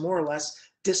Xi has more or less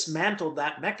dismantled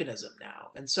that mechanism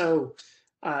now. And so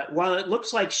while it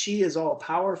looks like Xi is all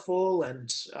powerful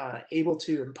and able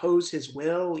to impose his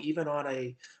will, even on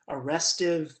a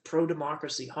restive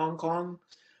pro-democracy Hong Kong,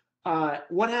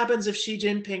 what happens if Xi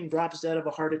Jinping drops dead of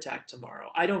a heart attack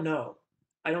tomorrow? I don't know.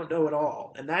 I don't know at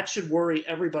all. And that should worry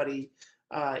everybody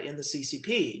in the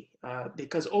CCP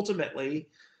because ultimately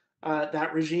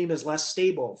that regime is less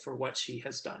stable for what Xi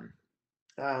has done.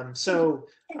 So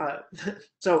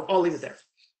I'll leave it there.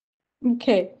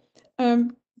 Okay.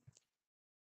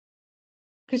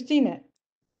 Christina.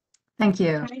 Thank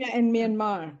you. China and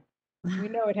Myanmar. We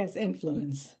know it has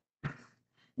influence.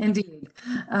 Indeed.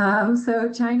 So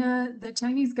the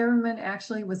Chinese government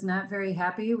actually was not very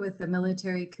happy with the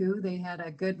military coup. They had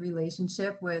a good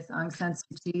relationship with Aung San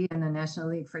Suu Kyi and the National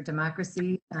League for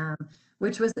Democracy,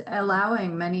 which was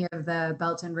allowing many of the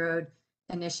Belt and Road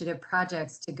Initiative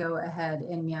projects to go ahead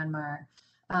in Myanmar.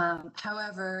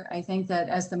 However, I think that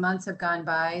as the months have gone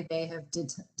by, they have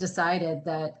decided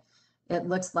that it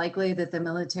looks likely that the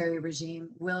military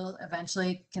regime will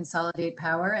eventually consolidate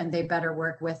power and they better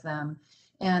work with them.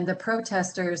 And the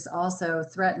protesters also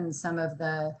threatened some of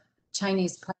the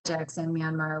Chinese projects in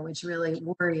Myanmar, which really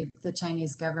worried the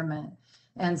Chinese government.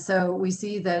 And so we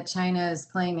see that China is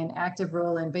playing an active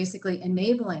role in basically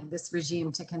enabling this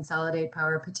regime to consolidate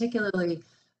power, particularly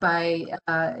by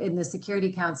in the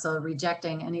Security Council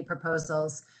rejecting any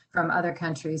proposals from other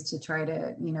countries to try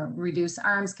to, reduce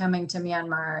arms coming to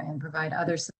Myanmar and provide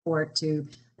other support to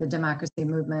the democracy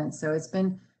movement. So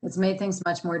it's made things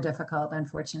much more difficult,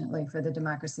 unfortunately, for the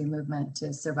democracy movement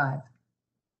to survive.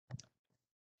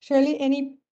 Shirley,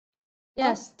 any?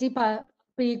 Yes, Deepa,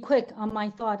 be quick on my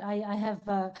thought. I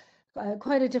have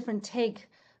quite a different take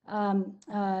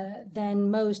than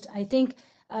most. I think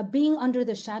being under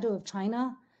the shadow of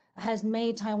China has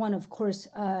made Taiwan, of course,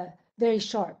 very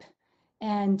sharp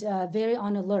and very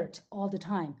on alert all the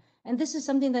time. And this is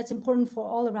something that's important for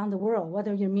all around the world,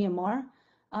 whether you're Myanmar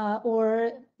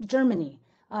or Germany.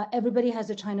 Everybody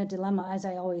has a China dilemma, as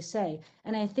I always say.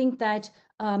 And I think that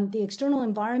the external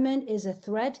environment is a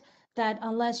threat that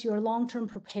unless you're long-term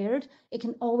prepared, it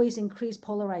can always increase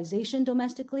polarization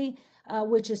domestically,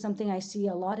 which is something I see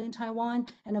a lot in Taiwan.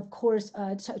 And of course,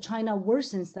 China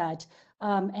worsens that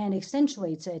and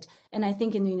accentuates it. And I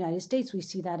think in the United States, we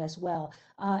see that as well.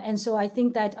 And so I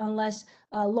think that unless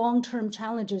long-term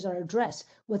challenges are addressed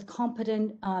with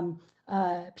competent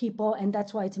people, and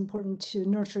that's why it's important to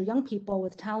nurture young people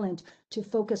with talent to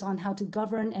focus on how to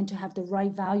govern and to have the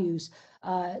right values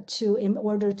in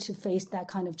order to face that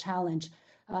kind of challenge.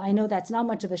 I know that's not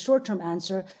much of a short-term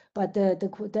answer, but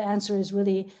the answer is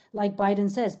really, like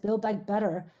Biden says, build back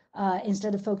better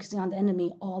instead of focusing on the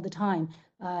enemy all the time.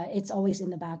 It's always in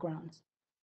the background.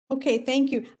 Okay,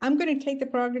 thank you. I'm going to take the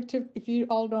prerogative, if you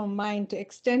all don't mind, to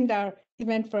extend our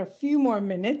event for a few more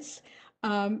minutes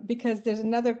because there's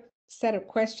another set of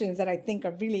questions that I think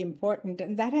are really important,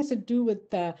 and that has to do with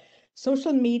the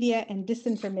social media and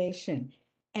disinformation.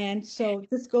 And so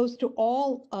this goes to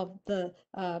all of the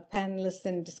panelists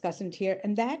and discussant here,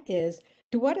 and that is,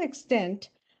 to what extent,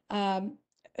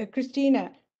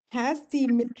 Christina, has the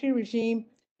military regime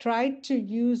tried to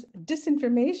use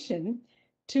disinformation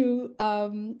to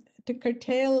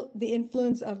curtail the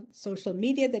influence of social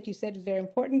media that you said is very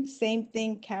important? Same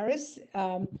thing, Kharis,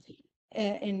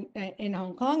 in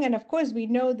Hong Kong. And of course, we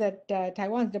know that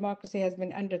Taiwan's democracy has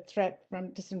been under threat from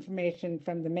disinformation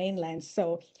from the mainland.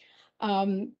 So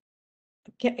can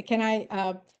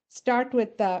I start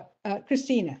with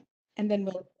Christina, and then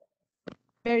we'll.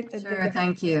 Sure,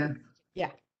 thank you.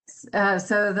 Yeah.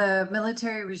 So the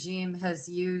military regime has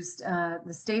used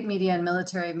the state media and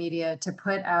military media to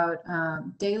put out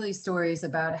daily stories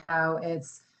about how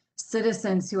it's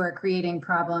citizens who are creating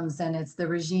problems and it's the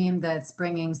regime that's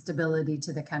bringing stability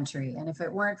to the country. And if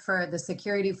it weren't for the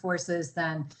security forces,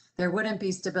 then there wouldn't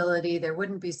be stability, there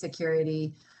wouldn't be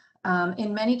security.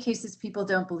 In many cases, people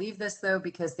don't believe this, though,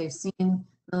 because they've seen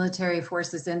military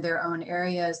forces in their own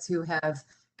areas who have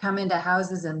come into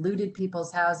houses and looted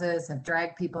people's houses, have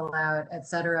dragged people out,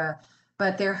 etc.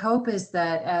 But their hope is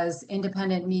that as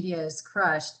independent media is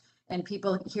crushed and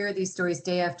people hear these stories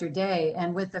day after day,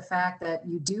 and with the fact that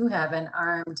you do have an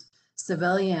armed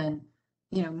civilian,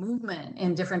 movement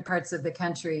in different parts of the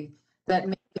country, that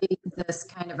maybe this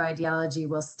kind of ideology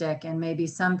will stick, and maybe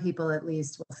some people at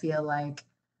least will feel like,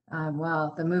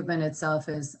 well, the movement itself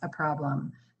is a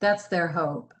problem. That's their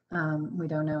hope. We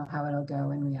don't know how it'll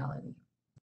go in reality.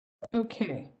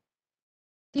 Okay.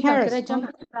 Deepa, could I jump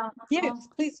in? Yes,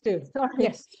 please do. Sorry.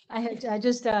 Yes. I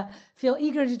just feel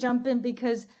eager to jump in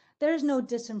because there's no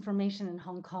disinformation in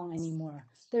Hong Kong anymore.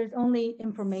 There's only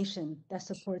information that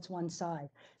supports one side.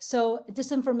 So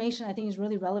disinformation, I think, is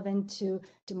really relevant to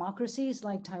democracies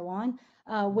like Taiwan,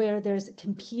 where there's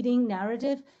competing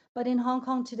narrative. But in Hong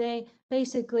Kong today,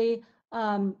 basically,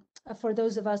 for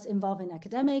those of us involved in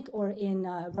academic or in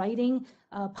writing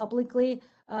publicly,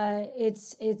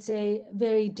 it's a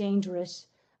very dangerous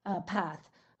path.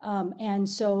 And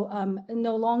so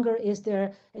no longer is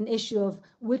there an issue of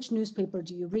which newspaper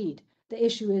do you read. The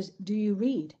issue is, do you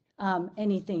read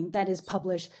anything that is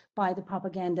published by the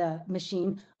propaganda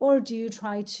machine, or do you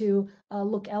try to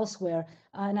look elsewhere?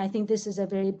 And I think this is a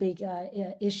very big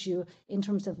issue in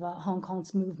terms of Hong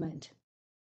Kong's movement.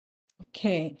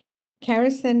 Okay.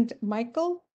 Kharis and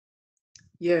Michael?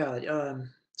 Yeah,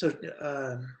 so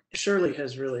Shirley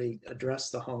has really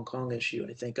addressed the Hong Kong issue,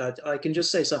 I think. I can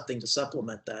just say something to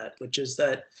supplement that, which is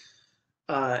that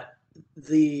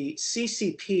the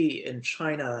CCP in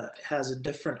China has a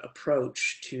different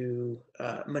approach to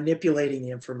manipulating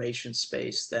the information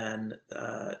space than,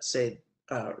 say,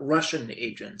 Russian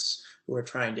agents who are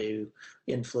trying to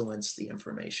influence the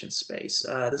information space.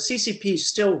 The CCP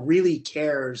still really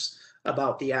cares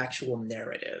about the actual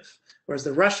narrative, whereas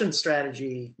the Russian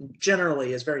strategy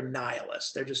generally is very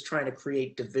nihilist. They're just trying to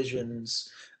create divisions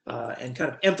and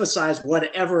kind of emphasize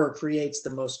whatever creates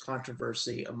the most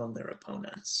controversy among their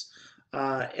opponents.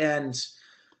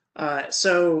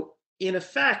 So in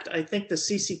effect, I think the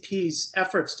CCP's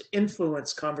efforts to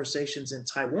influence conversations in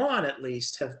Taiwan, at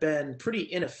least, have been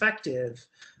pretty ineffective,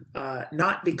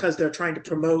 not because they're trying to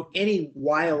promote any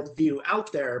wild view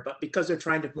out there, but because they're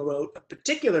trying to promote a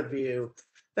particular view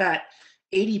that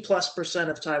 80+%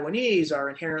 of Taiwanese are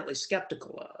inherently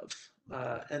skeptical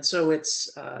of. And so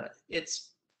it's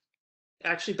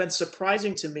actually been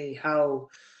surprising to me how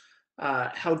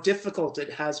difficult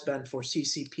it has been for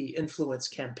CCP influence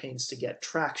campaigns to get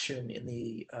traction in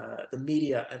the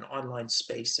media and online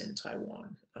space in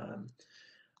Taiwan.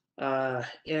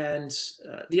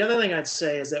 The other thing I'd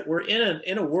say is that we're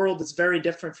in a world that's very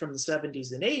different from the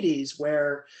 70s and 80s,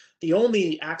 where the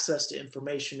only access to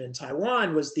information in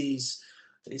Taiwan was these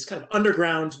kind of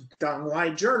underground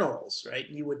Dangwai journals, right?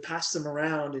 You would pass them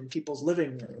around in people's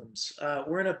living rooms.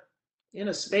 We're in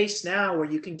a space now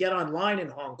where you can get online in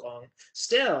Hong Kong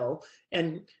still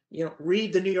and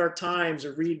read the New York Times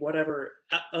or read whatever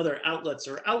other outlets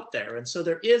are out there. And so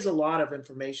there is a lot of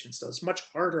information. So it's much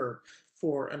harder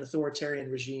for an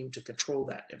authoritarian regime to control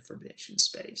that information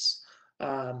space.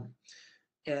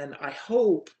 And I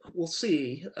hope, we'll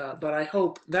see, but I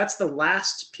hope that's the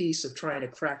last piece of trying to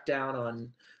crack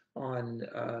down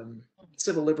on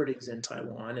civil liberties in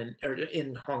Taiwan or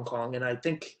in Hong Kong. And I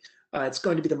think it's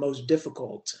going to be the most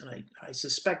difficult, and I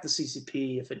suspect the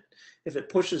CCP, if it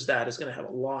pushes that, is going to have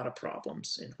a lot of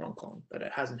problems in Hong Kong that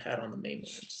it hasn't had on the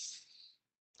mainland.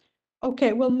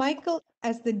 Okay, well, Michael,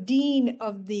 as the dean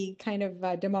of the kind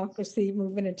of democracy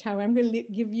movement in Taiwan, I'm going to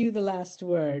give you the last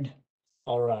word.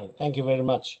 All right, thank you very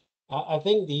much. I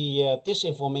think the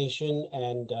disinformation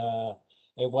and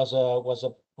it was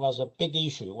a big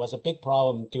issue, was a big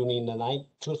problem during the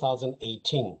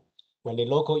 2018 when the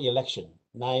local election.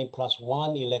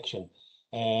 9+1 election,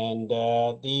 and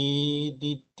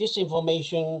the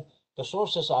disinformation, the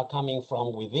sources are coming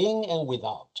from within and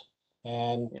without,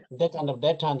 and that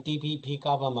time DPP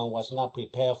government was not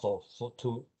prepared for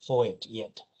it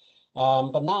yet.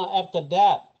 But now after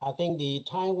that, I think the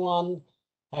Taiwan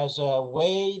has a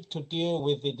way to deal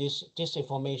with this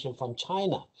disinformation from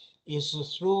China is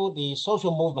through the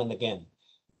social movement again.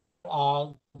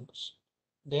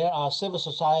 there are civil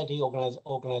society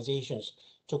organizations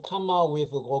to come out with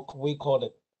what we call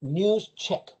the news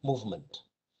check movement.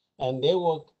 And they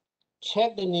will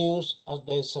check the news as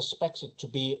they suspected to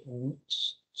be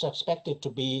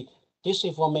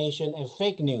disinformation and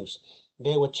fake news.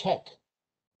 They will check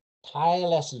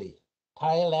tirelessly,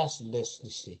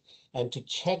 and to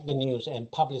check the news and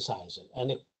publicize it.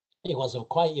 And it was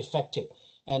quite effective.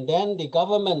 And then the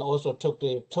government also took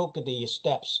the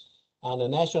steps on the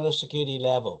national security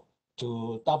level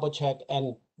to double check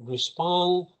and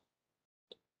respond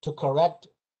to correct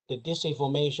the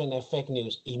disinformation and fake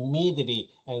news immediately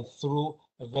and through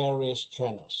various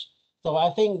channels. So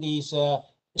I think these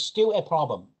still a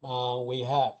problem. We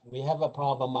have a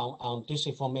problem on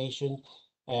disinformation,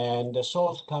 and the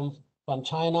source comes from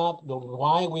China.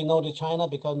 Why we know the China?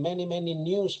 Because many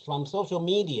news from social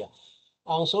media.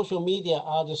 On social media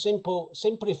are the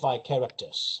simplified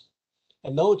characters,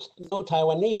 and no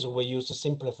Taiwanese will use the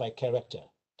simplified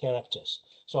characters.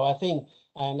 So I think,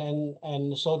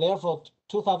 and so therefore,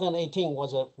 2018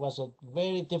 was a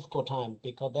very difficult time,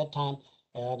 because that time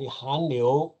the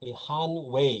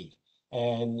Han wave,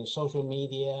 and social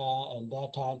media, and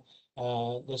that time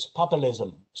this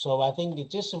populism. So I think the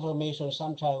disinformation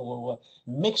sometimes will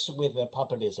mix with the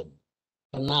populism,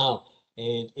 and now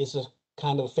it is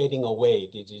kind of fading away.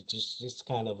 This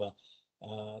kind of a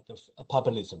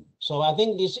populism. So I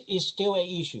think this is still an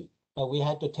issue, but we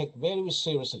have to take very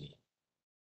seriously.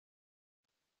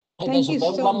 And Thank you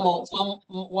so much.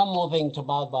 One more thing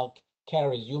about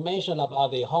Kharis. You mentioned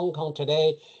about the Hong Kong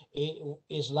today. It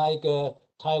is like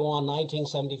Taiwan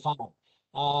 1975.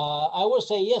 I would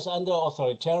say yes, under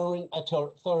authoritarian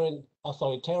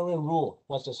rule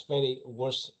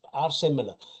are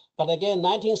similar. But again,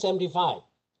 1975,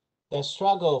 the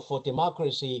struggle for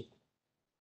democracy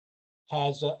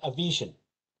has a vision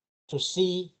to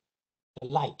see the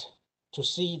light, to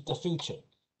see the future.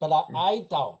 But I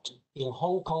doubt in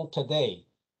Hong Kong today,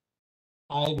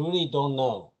 I really don't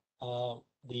know.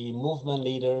 The movement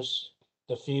leaders,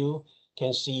 the few,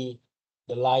 can see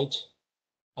the light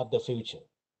of the future.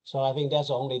 So I think that's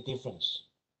the only difference.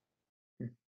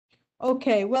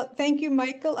 Okay, well, thank you,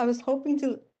 Michael. I was hoping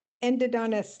to end it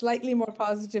on a slightly more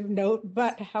positive note,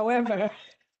 but however,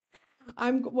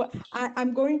 I'm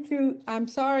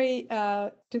sorry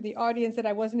to the audience that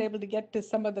I wasn't able to get to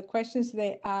some of the questions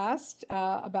they asked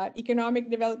about economic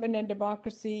development and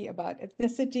democracy, about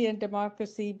ethnicity and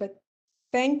democracy, but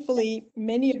thankfully,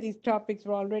 many of these topics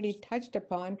were already touched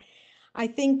upon. I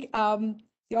think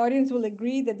the audience will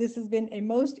agree that this has been a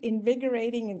most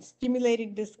invigorating and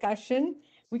stimulating discussion.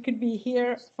 We could be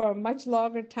here for a much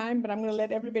longer time, but I'm going to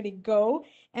let everybody go.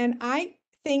 And I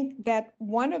think that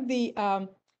one of the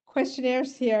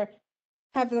questionnaires here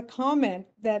have a comment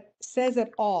that says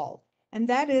it all. And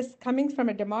that is coming from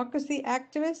a democracy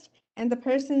activist. And the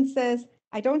person says,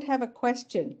 I don't have a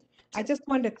question. I just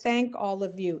want to thank all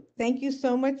of you. Thank you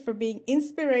so much for being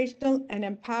inspirational and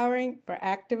empowering for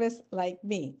activists like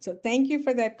me. So thank you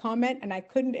for that comment, and I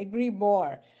couldn't agree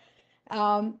more.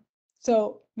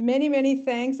 So many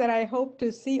thanks, and I hope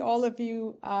to see all of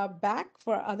you back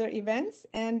for other events.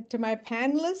 And to my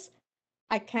panelists,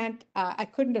 I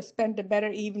couldn't have spent a better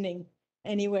evening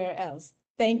anywhere else.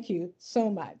 Thank you so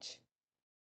much.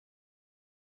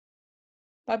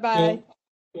 Bye-bye.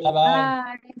 Bye-bye.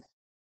 Bye.